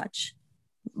One to Watch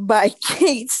by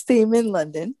Kate Stayman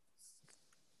London.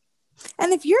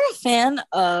 And if you're a fan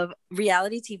of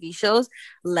reality TV shows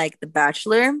like The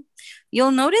Bachelor,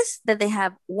 you'll notice that they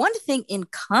have one thing in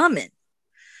common.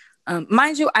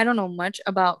 Mind you, I don't know much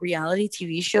about reality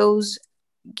TV shows,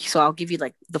 so I'll give you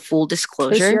like the full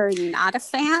disclosure. Because you're not a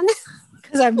fan?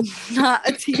 Because I'm not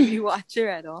a TV watcher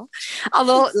at all.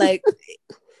 Although, like,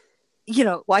 you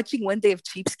know, watching One Day of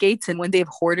Cheapskates and One Day of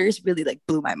Hoarders really like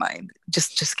blew my mind.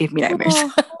 Just gave me nightmares.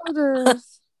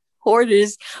 Hoarders.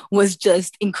 Hoarders was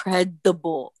just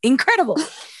incredible.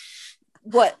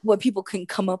 What people can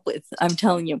come up with, I'm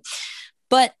telling you.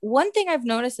 But one thing I've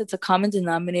noticed that's a common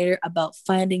denominator about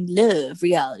finding love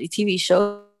reality TV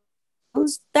shows,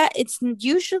 that it's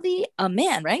usually a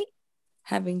man, right?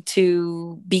 Having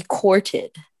to be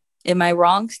courted. Am I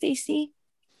wrong, Stacey?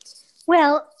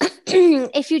 Well,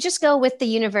 if you just go with the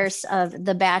universe of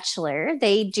The Bachelor,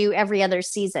 they do every other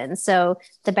season. So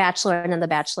The Bachelor and then The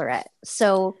Bachelorette.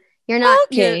 So you're not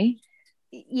okay.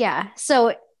 Yeah.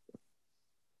 So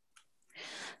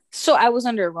I was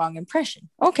under a wrong impression.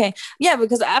 Okay. Yeah,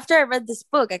 because after I read this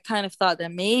book, I kind of thought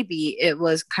that maybe it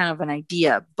was kind of an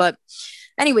idea. But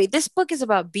anyway, this book is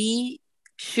about Bea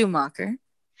Schumacher.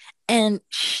 And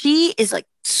she is like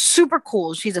super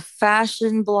cool. She's a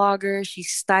fashion blogger.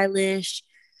 She's stylish.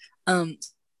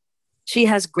 She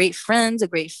has great friends, a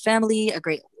great family, a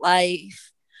great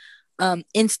life,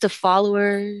 Insta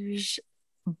followers.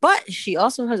 But she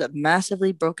also has a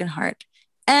massively broken heart.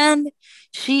 And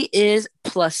she is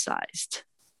plus sized.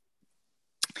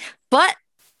 But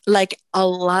like a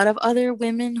lot of other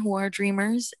women who are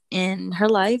dreamers in her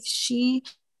life, she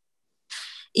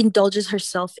indulges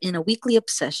herself in a weekly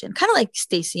obsession, kind of like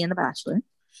Stacy in The Bachelor,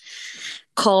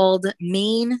 called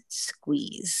Main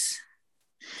Squeeze.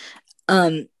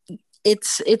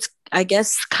 It's I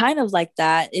guess kind of like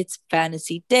that. It's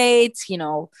fantasy dates, you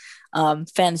know,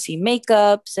 fantasy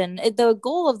makeups, and the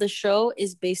goal of the show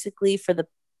is basically for the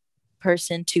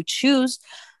person to choose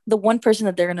the one person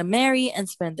that they're going to marry and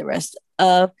spend the rest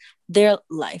of their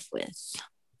life with.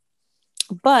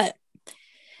 But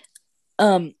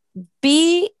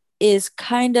B is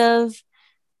kind of,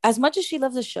 as much as she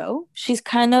loves the show, she's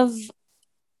kind of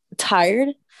tired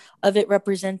of it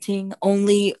representing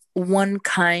only one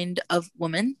kind of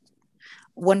woman,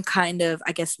 one kind of,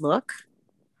 I guess, look.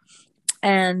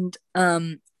 And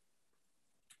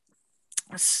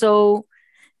so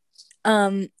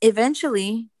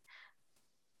eventually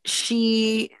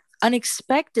she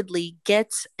unexpectedly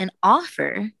gets an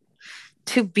offer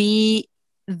to be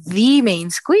the main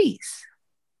squeeze.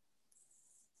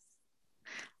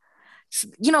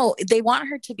 You know, they want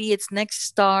her to be its next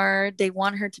star. They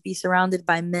want her to be surrounded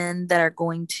by men that are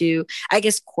going to, I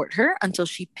guess, court her until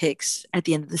she picks at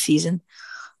the end of the season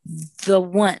the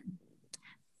one.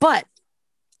 But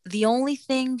the only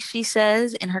thing she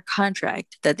says in her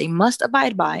contract that they must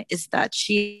abide by is that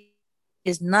she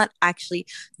is not actually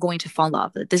going to fall in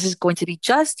love. This is going to be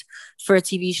just for a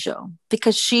TV show,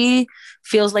 because she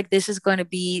feels like this is going to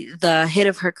be the hit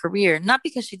of her career, not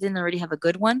because she didn't already have a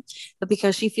good one, but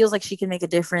because she feels like she can make a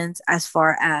difference as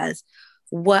far as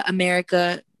what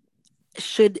America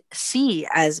should see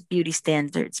as beauty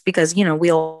standards. Because, you know,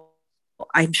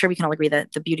 I'm sure we can all agree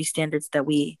that the beauty standards that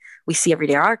we see every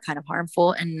day are kind of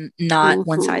harmful and not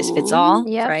one size fits all,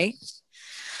 Yep. right?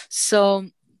 So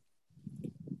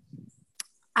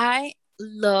I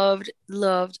loved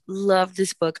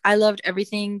this book. I loved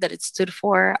everything that it stood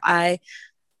for. I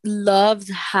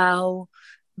loved how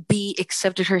Bea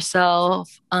accepted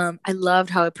herself. I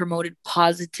loved how it promoted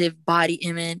positive body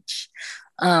image,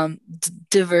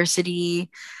 diversity.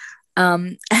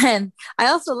 And I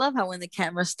also love how when the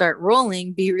cameras start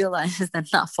rolling, Bea realizes that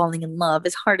not falling in love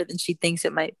is harder than she thinks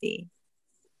it might be.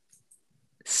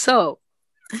 So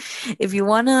if you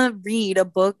want to read a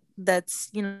book that's,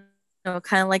 you know,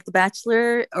 kind of like The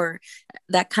Bachelor or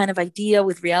that kind of idea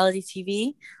with reality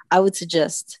TV, I would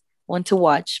suggest One to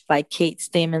Watch by Kate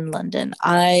Stayman London.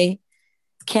 I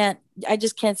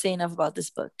just can't say enough about this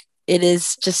book. It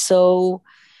is just so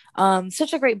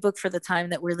Such a great book for the time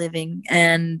that we're living.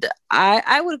 And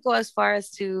I would go as far as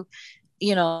to,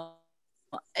 you know,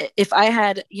 if I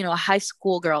had, a high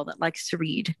school girl that likes to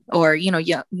read, or,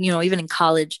 yeah, even in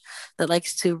college that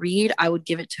likes to read, I would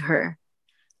give it to her.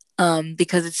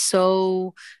 Because it's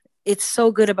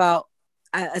so good about,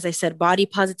 as I said, body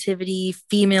positivity,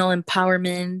 female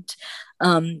empowerment,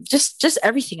 just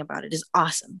everything about it is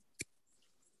awesome.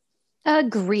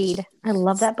 Agreed. I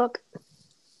love that book.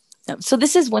 So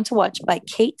this is One to Watch by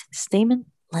Kate Stayman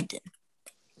London.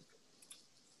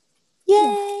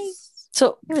 Yay!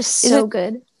 So it was so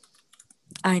good.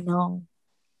 I know.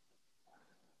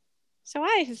 So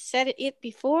I have said it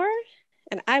before,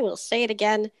 and I will say it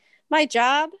again. My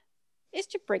job is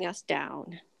to bring us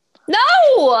down.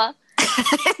 No!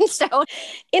 So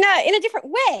in a different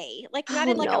way, like not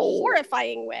in like a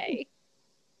horrifying way,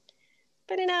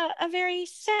 but in a very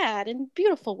sad and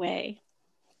beautiful way.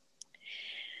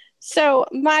 So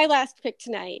my last pick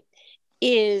tonight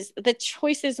is The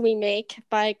Choices We Make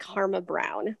by Karma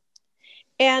Brown.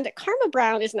 And Karma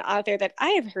Brown is an author that I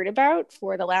have heard about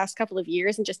for the last couple of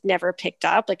years and just never picked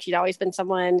up. Like, she'd always been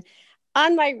someone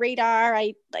on my radar.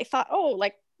 I thought, oh,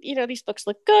 like, these books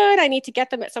look good. I need to get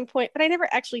them at some point, but I never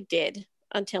actually did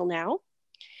until now.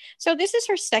 So this is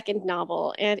her second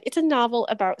novel, and it's a novel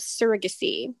about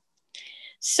surrogacy.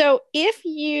 So if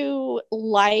you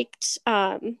liked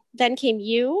Then Came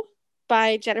You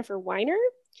by Jennifer Weiner,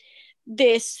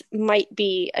 this might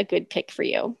be a good pick for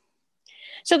you.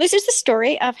 So this is the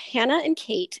story of Hannah and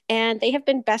Kate, and they have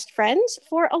been best friends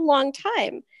for a long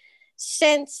time,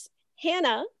 since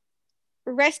Hannah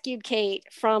rescued Kate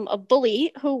from a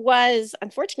bully who was,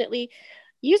 unfortunately,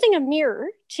 using a mirror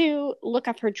to look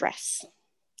up her dress.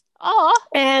 Oh.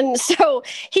 And so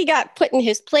he got put in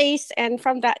his place, and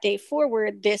from that day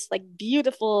forward, this like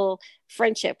beautiful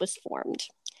friendship was formed.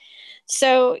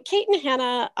 So Kate and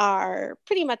Hannah are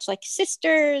pretty much like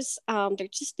sisters. They're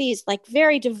just these like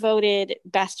very devoted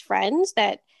best friends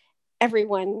that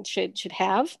everyone should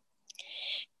have.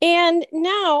 And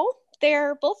now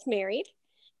they're both married,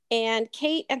 and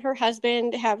Kate and her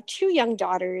husband have 2 young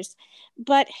daughters,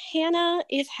 but Hannah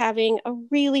is having a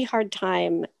really hard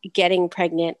time getting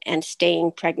pregnant and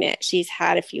staying pregnant. She's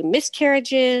had a few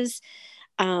miscarriages.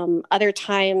 Other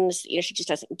times, she just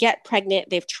doesn't get pregnant.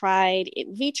 They've tried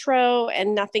in vitro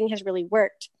and nothing has really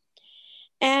worked.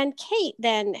 And Kate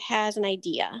then has an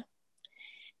idea.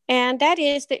 And that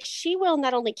is that she will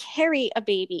not only carry a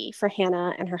baby for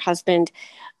Hannah and her husband,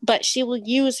 but she will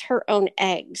use her own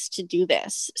eggs to do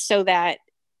this so that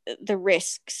the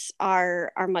risks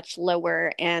are much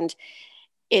lower. And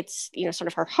it's, sort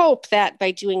of her hope that by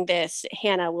doing this,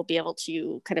 Hannah will be able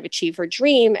to kind of achieve her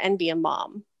dream and be a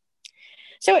mom.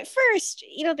 So at first,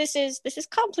 this is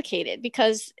complicated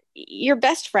because you're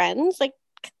best friends, like,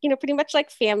 pretty much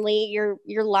like family.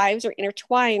 Your lives are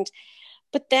intertwined.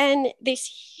 But then this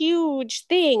huge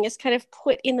thing is kind of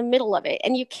put in the middle of it.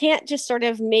 And you can't just sort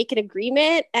of make an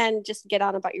agreement and just get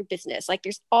on about your business. Like,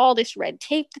 there's all this red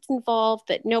tape that's involved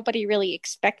that nobody really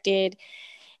expected.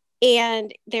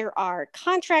 And there are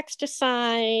contracts to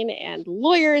sign and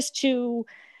lawyers to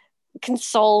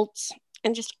consult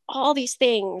and just all these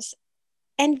things.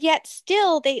 And yet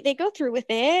still they go through with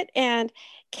it, and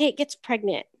Kate gets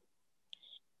pregnant.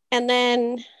 And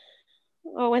then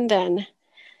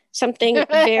something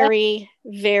very,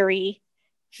 very,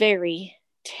 very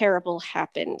terrible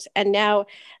happens. And now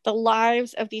the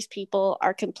lives of these people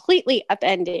are completely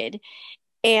upended,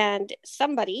 and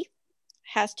somebody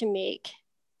has to make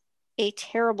a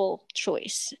terrible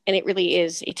choice. And it really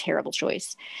is a terrible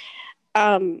choice.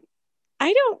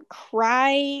 I don't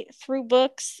cry through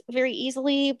books very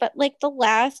easily, but like the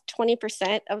last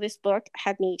 20% of this book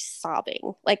had me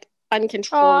sobbing, like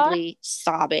uncontrollably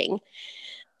sobbing.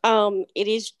 It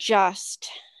is just,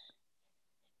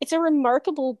 it's a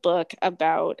remarkable book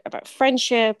about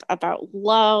friendship, about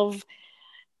love,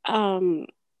 about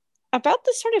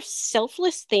the sort of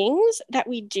selfless things that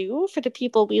we do for the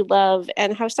people we love,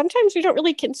 and how sometimes we don't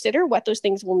really consider what those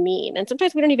things will mean. And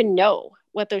sometimes we don't even know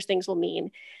what those things will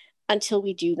mean until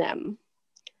we do them.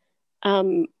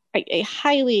 I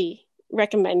highly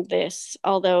recommend this,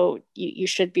 although you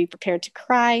should be prepared to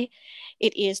cry.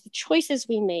 It is The Choices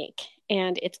We Make,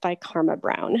 and it's by Karma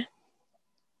Brown.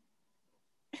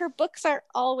 Her books are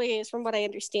always, from what I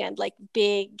understand, like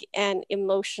big and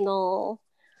emotional,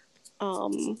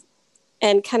 and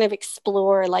kind of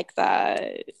explore like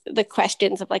the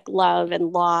questions of like love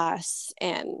and loss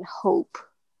and hope.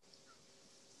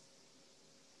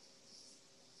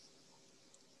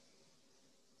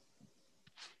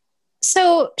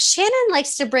 So Shannon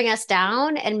likes to bring us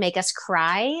down and make us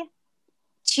cry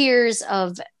tears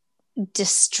of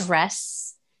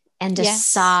distress and to Yes.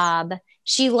 sob.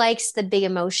 She likes the big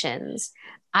emotions.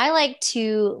 I like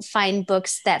to find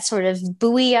books that sort of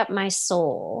buoy up my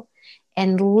soul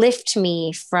and lift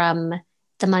me from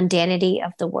the mundanity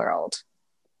of the world.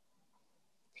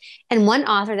 And one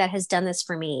author that has done this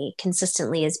for me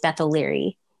consistently is Beth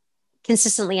O'Leary.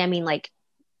 Consistently, I mean like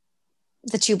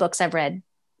the 2 books I've read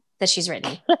that she's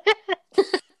written.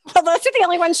 Well, those are the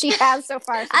only ones she has so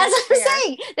far. So As that's I'm fair.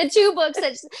 saying, the 2 books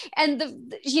that, and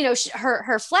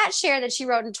her Flat Share that she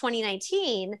wrote in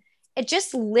 2019, it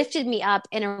just lifted me up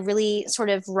in a really sort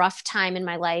of rough time in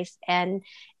my life and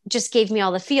just gave me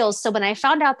all the feels. So when I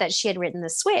found out that she had written The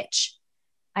Switch,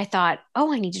 I thought,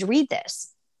 oh, I need to read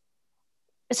this.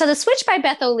 So The Switch by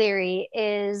Beth O'Leary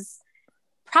is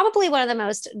probably one of the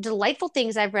most delightful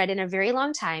things I've read in a very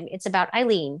long time. It's about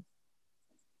Eileen.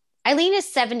 Eileen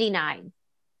is 79.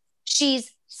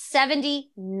 She's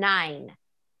 79,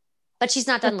 but she's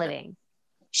not done living.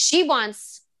 She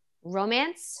wants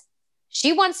romance.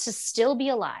 She wants to still be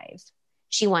alive.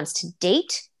 She wants to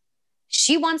date.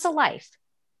 She wants a life.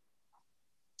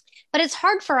 But it's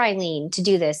hard for Eileen to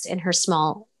do this in her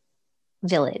small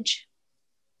village.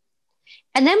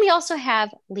 And then we also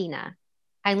have Lena,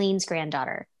 Eileen's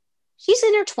granddaughter. She's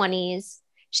in her 20s.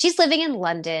 She's living in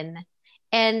London.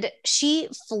 And she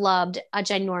flubbed a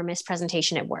ginormous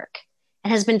presentation at work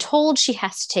and has been told she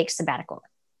has to take sabbatical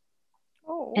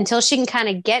until she can kind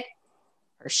of get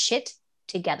her shit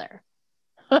together.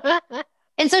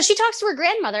 And so she talks to her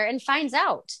grandmother and finds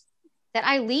out that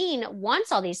Eileen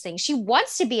wants all these things. She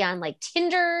wants to be on like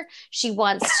Tinder. She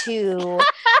wants to,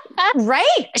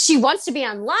 right? She wants to be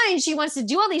online. She wants to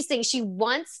do all these things. She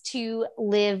wants to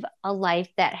live a life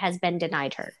that has been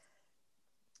denied her.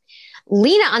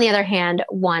 Lena, on the other hand,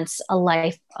 wants a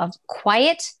life of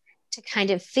quiet to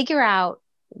kind of figure out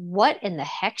what in the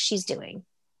heck she's doing.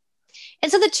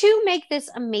 And so the 2 make this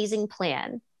amazing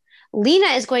plan. Lena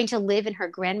is going to live in her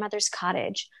grandmother's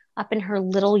cottage up in her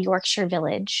little Yorkshire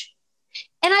village.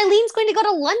 And Eileen's going to go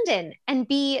to London and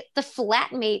be the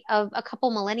flatmate of a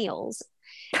couple millennials.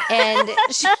 And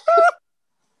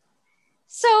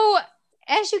so,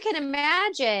 as you can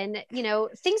imagine,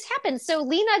 things happen. So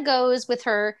Lena goes with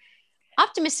her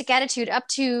optimistic attitude up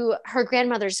to her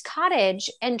grandmother's cottage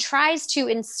and tries to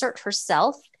insert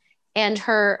herself and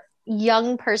her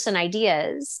young person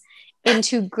ideas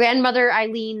into grandmother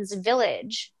Eileen's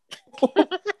village.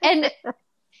 And as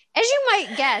you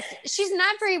might guess, she's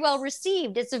not very well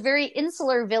received. It's a very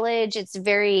insular village. It's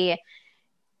very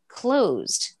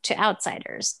closed to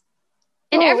outsiders.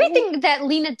 And everything that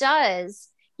Lena does,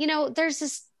 there's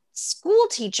this school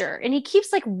teacher and he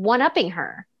keeps like one-upping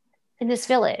her in this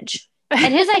village.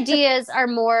 And his ideas are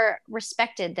more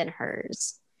respected than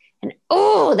hers. And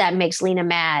that makes Lena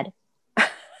mad.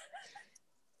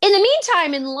 In the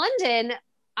meantime, in London,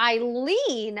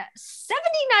 Eileen,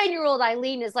 79-year-old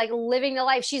Eileen is like living the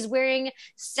life. She's wearing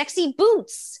sexy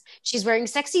boots. She's wearing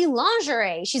sexy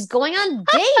lingerie. She's going on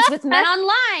dates with men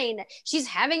online. She's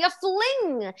having a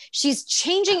fling. She's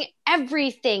changing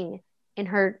everything in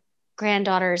her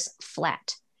granddaughter's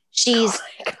flat. She's,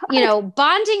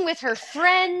 bonding with her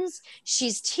friends.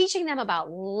 She's teaching them about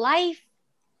life.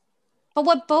 But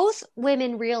what both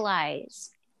women realize,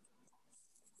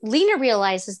 Lena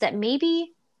realizes that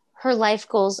maybe her life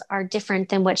goals are different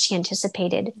than what she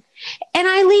anticipated. And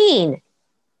Eileen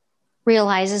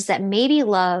realizes that maybe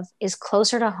love is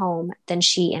closer to home than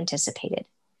she anticipated.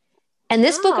 And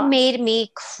this book made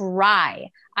me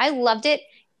cry. I loved it.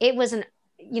 It was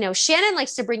Shannon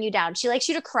likes to bring you down. She likes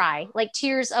you to cry, like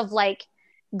tears of like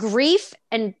grief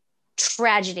and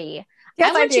tragedy. Yes,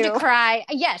 I want I you do. to cry.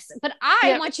 Yes, but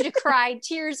I want you to cry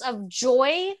tears of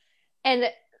joy and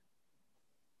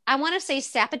I want to say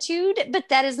sapitude, but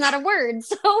that is not a word.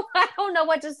 So I don't know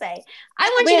what to say. I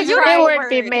want you to cry. New word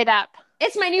be made up.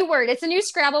 It's my new word. It's a new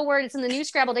Scrabble word. It's in the new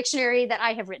Scrabble dictionary that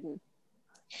I have written.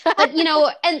 But,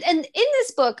 and in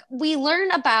this book, we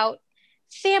learn about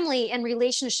family and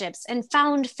relationships and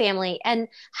found family and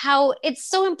how it's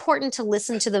so important to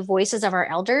listen to the voices of our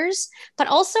elders, but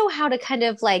also how to kind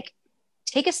of like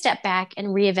take a step back and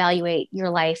reevaluate your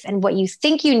life and what you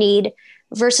think you need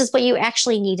versus what you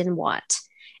actually need and want.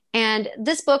 And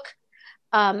this book,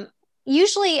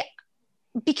 usually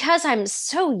because I'm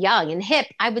so young and hip,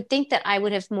 I would think that I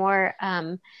would have more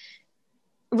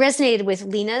resonated with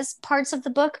Lena's parts of the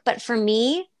book. But for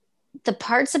me, the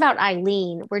parts about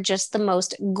Eileen were just the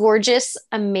most gorgeous,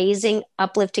 amazing,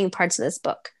 uplifting parts of this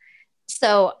book.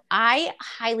 So I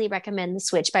highly recommend The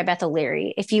Switch by Beth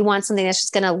O'Leary if you want something that's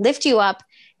just going to lift you up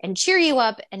and cheer you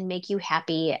up and make you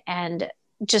happy. And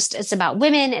just it's about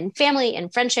women and family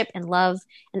and friendship and love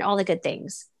and all the good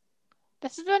things.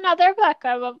 This is another book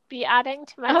I will be adding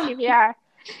to my Oh, TBR.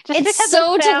 Just it's because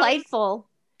so it sounds, delightful.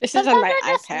 This is on sometimes my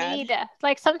I just iPad. need,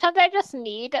 like, sometimes I just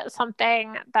need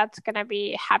something that's going to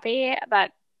be happy,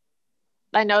 that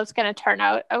I know it's going to turn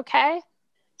out okay.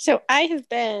 So I have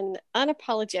been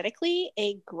unapologetically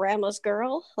a grandma's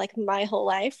girl like my whole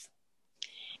life.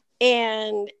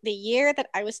 And the year that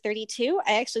I was 32,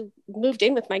 I actually moved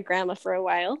in with my grandma for a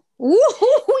while. Ooh,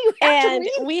 you have And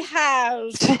to read. we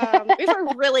have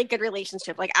a really good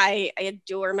relationship. Like I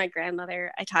adore my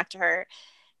grandmother. I talk to her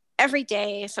every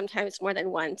day, sometimes more than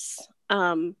once.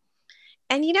 And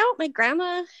you know, my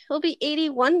grandma will be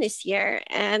 81 this year,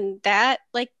 and that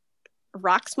like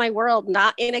rocks my world,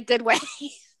 not in a good way.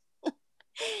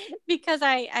 Because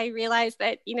I realized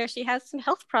that, you know, she has some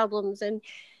health problems, and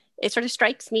it sort of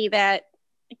strikes me that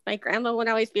my grandma won't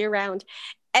always be around.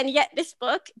 And yet this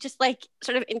book just like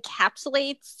sort of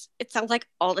encapsulates, it sounds like,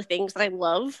 all the things that I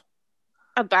love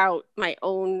about my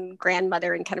own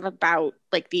grandmother, and kind of about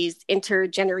like these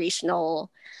intergenerational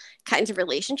kinds of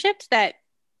relationships that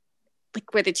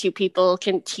like where the two people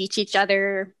can teach each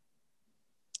other,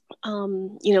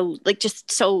 you know, like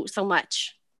just so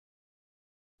much.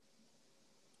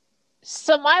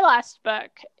 So my last book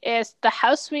is The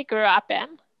House We Grew Up In.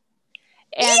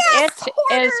 And Yes, it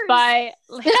hoarders! is by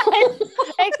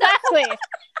exactly.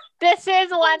 This is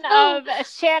one of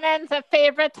Shannon's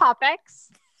favorite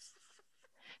topics.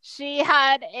 She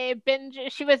had a binge.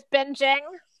 She was binging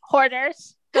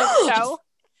Hoarders, the show.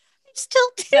 Still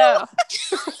do. So,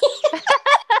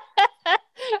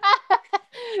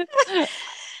 I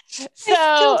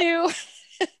still do.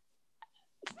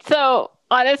 So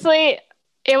honestly,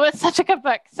 it was such a good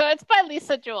book. So it's by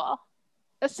Lisa Jewell.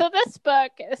 So this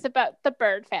book is about the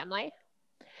Bird family.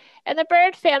 And the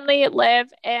Bird family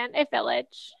live in a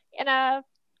village in a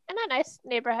nice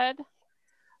neighborhood.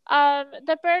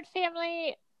 The Bird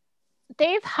family,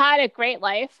 they've had a great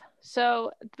life.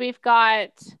 So we've got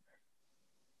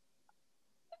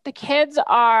the kids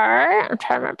are, I'm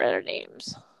trying to remember their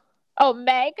names. Oh,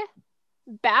 Meg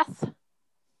and Beth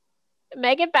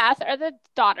are the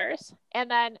daughters.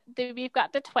 And then we've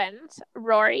got the twins,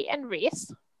 Rory and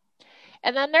Reese.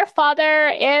 And then their father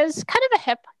is kind of a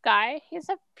hip guy. He's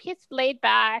laid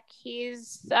back.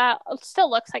 He's still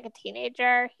looks like a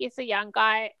teenager. He's a young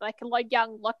guy, like a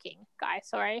young looking guy,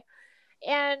 sorry.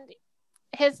 And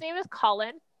his name is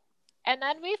Colin. And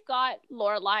then we've got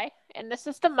Lorelai, and this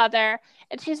is the mother,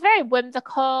 and she's very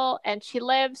whimsical, and she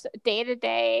lives day to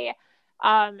day.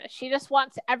 She just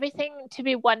wants everything to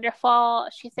be wonderful.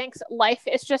 She thinks life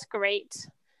is just great.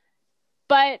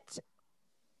 But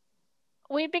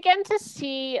we begin to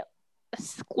see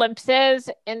glimpses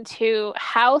into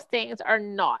how things are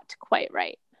not quite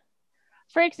right.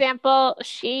 For example,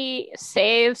 she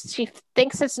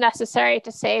thinks it's necessary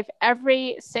to save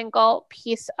every single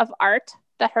piece of art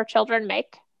that her children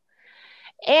make.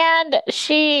 And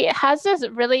she has this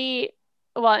really,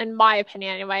 well, in my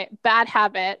opinion anyway, bad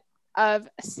habit of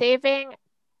saving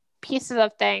pieces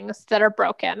of things that are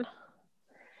broken.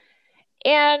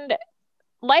 And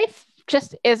life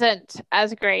just isn't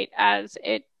as great as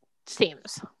it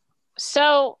seems.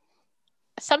 So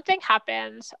something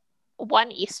happens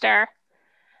one Easter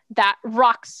that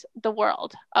rocks the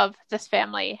world of this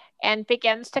family and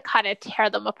begins to kind of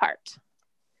tear them apart.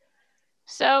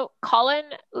 So Colin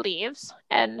leaves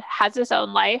and has his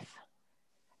own life.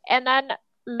 And then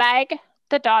Meg,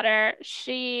 the daughter,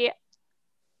 she's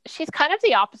kind of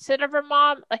the opposite of her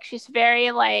mom. Like, she's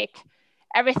very like,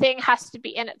 everything has to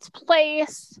be in its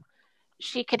place.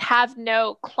 She can have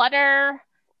no clutter.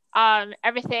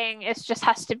 Everything just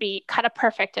has to be kind of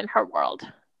perfect in her world.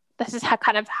 This is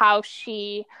how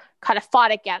she kind of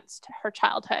fought against her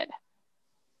childhood.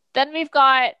 Then we've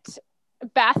got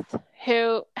Beth,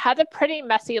 who had a pretty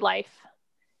messy life,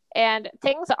 and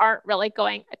things aren't really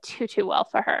going too well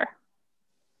for her.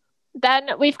 Then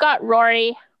we've got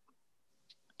Rory,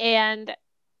 and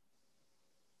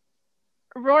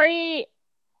Rory,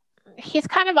 he's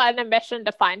kind of on a mission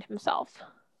to find himself.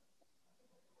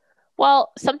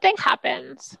 Well, something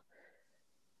happens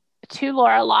to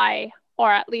Lorelai,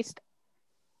 or at least,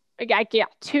 to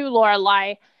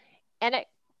Lorelai, and it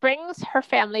brings her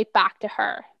family back to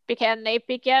her. Because they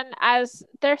begin, as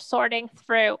they're sorting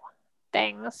through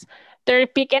things, they're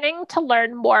beginning to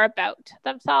learn more about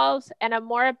themselves and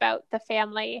more about the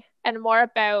family and more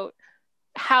about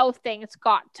how things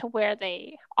got to where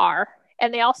they are.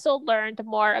 And they also learned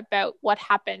more about what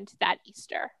happened that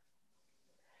Easter.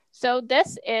 So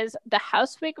this is The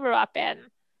House We Grew Up In,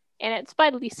 and it's by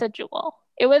Lisa Jewell.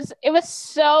 It was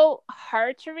so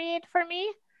hard to read for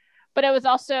me, but it was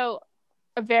also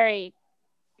a very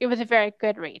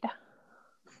good read.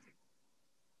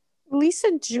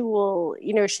 Lisa Jewell,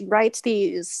 she writes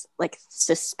these like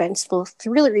suspenseful,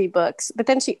 thrillery books, but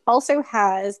then she also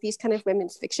has these kind of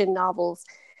women's fiction novels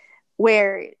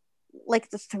where like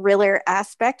the thriller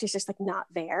aspect is just like not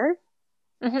there,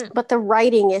 but the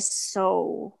writing is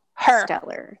so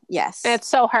stellar. Yes, it's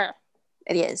so her.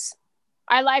 It is.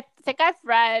 I think I've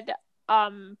read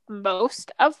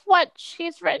most of what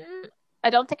she's written. I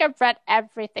don't think I've read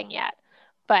everything yet,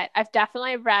 but I've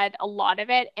definitely read a lot of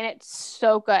it, and it's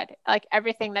so good. Like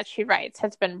everything that she writes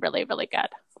has been really, really good.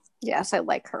 Yes, I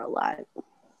like her a lot.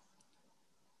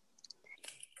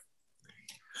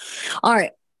 All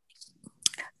right.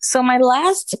 So my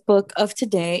last book of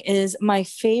today is my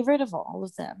favorite of all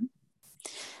of them.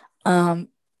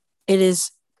 It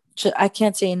is, I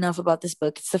can't say enough about this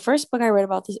book. It's the first book I read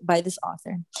about this by this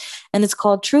author, and it's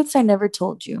called Truths I Never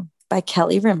Told You by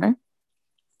Kelly Rimmer.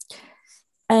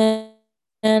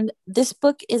 And this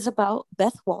book is about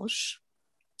Beth Walsh,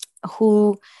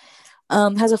 who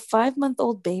has a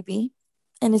 5-month-old baby,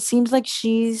 and it seems like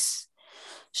she's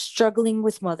struggling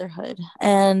with motherhood.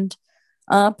 And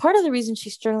part of the reason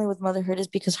she's struggling with motherhood is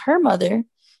because her mother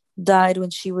died when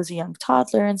she was a young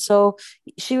toddler, and so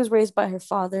she was raised by her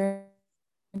father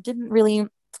and didn't really,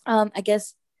 I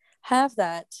guess, have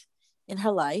that in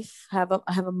her life. Have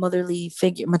a motherly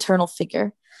figure, maternal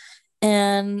figure,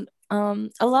 and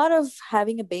a lot of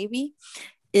having a baby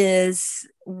is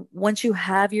once you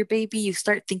have your baby, you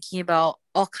start thinking about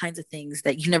all kinds of things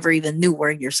that you never even knew were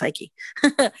in your psyche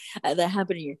that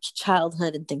happened in your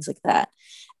childhood and things like that.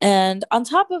 And on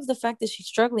top of the fact that she's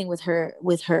struggling with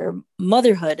her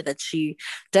motherhood that she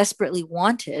desperately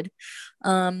wanted,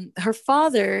 her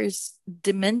father's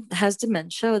has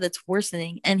dementia that's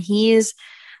worsening, and he's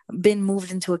been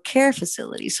moved into a care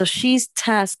facility. So she's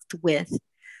tasked with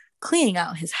cleaning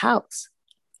out his house.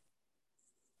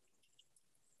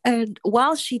 And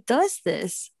while she does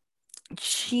this,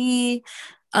 she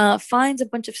finds a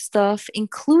bunch of stuff,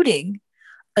 including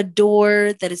a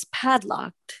door that is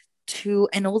padlocked to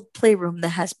an old playroom that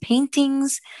has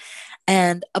paintings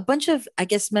and a bunch of, I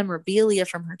guess, memorabilia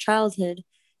from her childhood.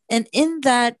 And in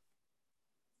that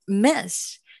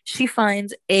mess, she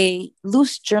finds a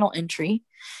loose journal entry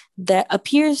that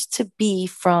appears to be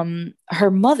from her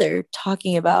mother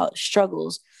talking about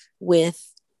struggles with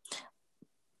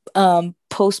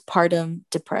postpartum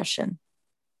depression.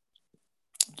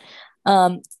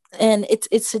 And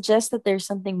it suggests that there's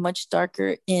something much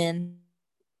darker in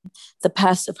the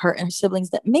past of her and her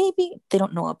siblings that maybe they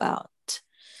don't know about.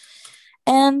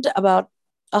 And about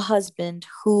a husband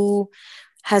who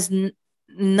has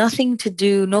nothing to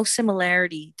do, no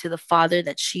similarity to the father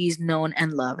that she's known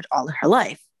and loved all of her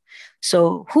life.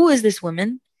 So who is this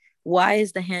woman? Why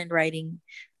is the handwriting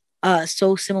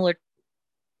so similar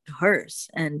to hers?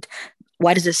 And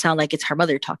why does it sound like it's her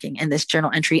mother talking in this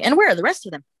journal entry? And where are the rest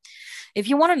of them? If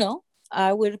you want to know,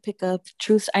 I would pick up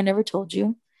Truths I Never Told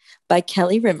You by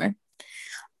Kelly Rimmer.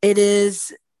 It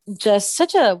is just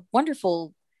such a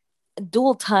wonderful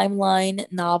dual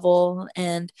timeline novel,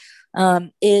 and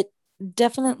it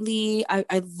definitely,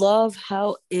 I love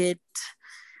how it,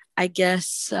 I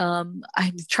guess, I'm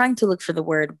trying to look for the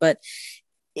word, but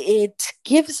it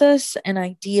gives us an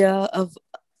idea of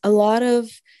a lot of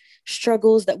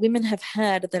struggles that women have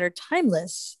had that are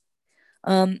timeless,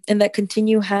 and that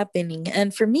continue happening.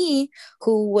 And for me, I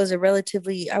was a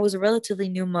relatively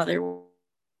new mother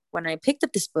when I picked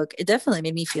up this book, it definitely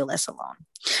made me feel less alone.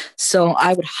 So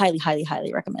I would highly, highly,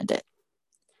 highly recommend it.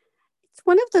 It's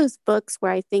one of those books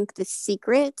where I think the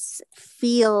secrets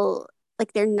feel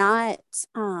like they're not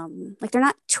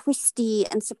twisty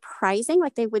and surprising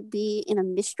like they would be in a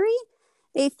mystery.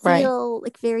 They feel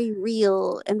like very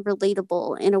real and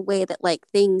relatable in a way that like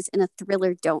things in a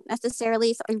thriller don't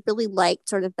necessarily. So I really liked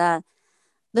sort of the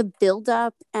build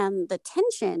up and the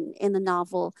tension in the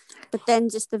novel, but then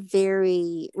just the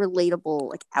very relatable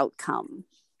like outcome.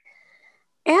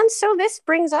 And so this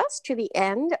brings us to the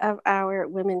end of our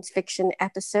women's fiction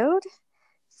episode.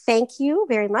 Thank you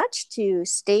very much to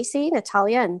Stacy,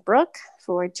 Natalia, and Brooke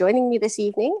for joining me this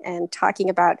evening and talking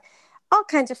about all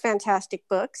kinds of fantastic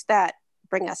books that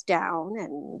bring us down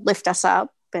and lift us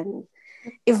up and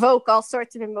evoke all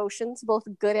sorts of emotions, both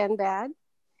good and bad.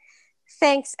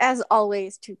 Thanks, as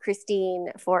always, to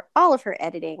Christine for all of her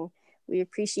editing. We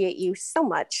appreciate you so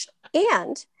much.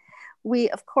 And we,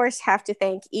 of course, have to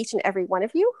thank each and every one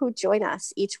of you who join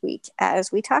us each week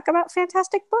as we talk about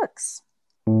fantastic books.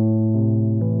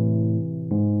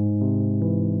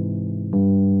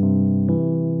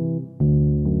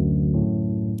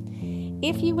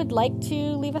 If you would like to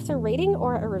leave us a rating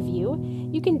or a review,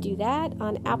 you can do that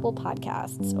on Apple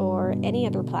Podcasts or any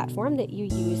other platform that you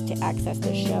use to access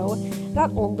the show.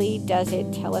 Not only does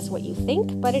it tell us what you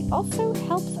think, but it also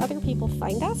helps other people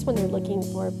find us when they're looking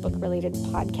for book-related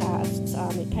podcasts.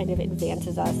 It kind of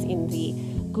advances us in the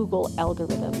Google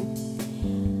algorithm.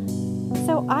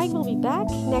 So I will be back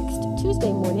next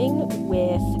Tuesday morning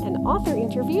with an author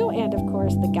interview and, of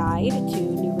course, the guide to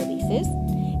new releases.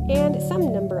 And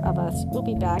some number of us will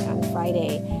be back on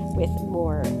Friday with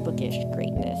more bookish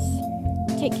greatness.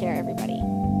 Take care, everybody.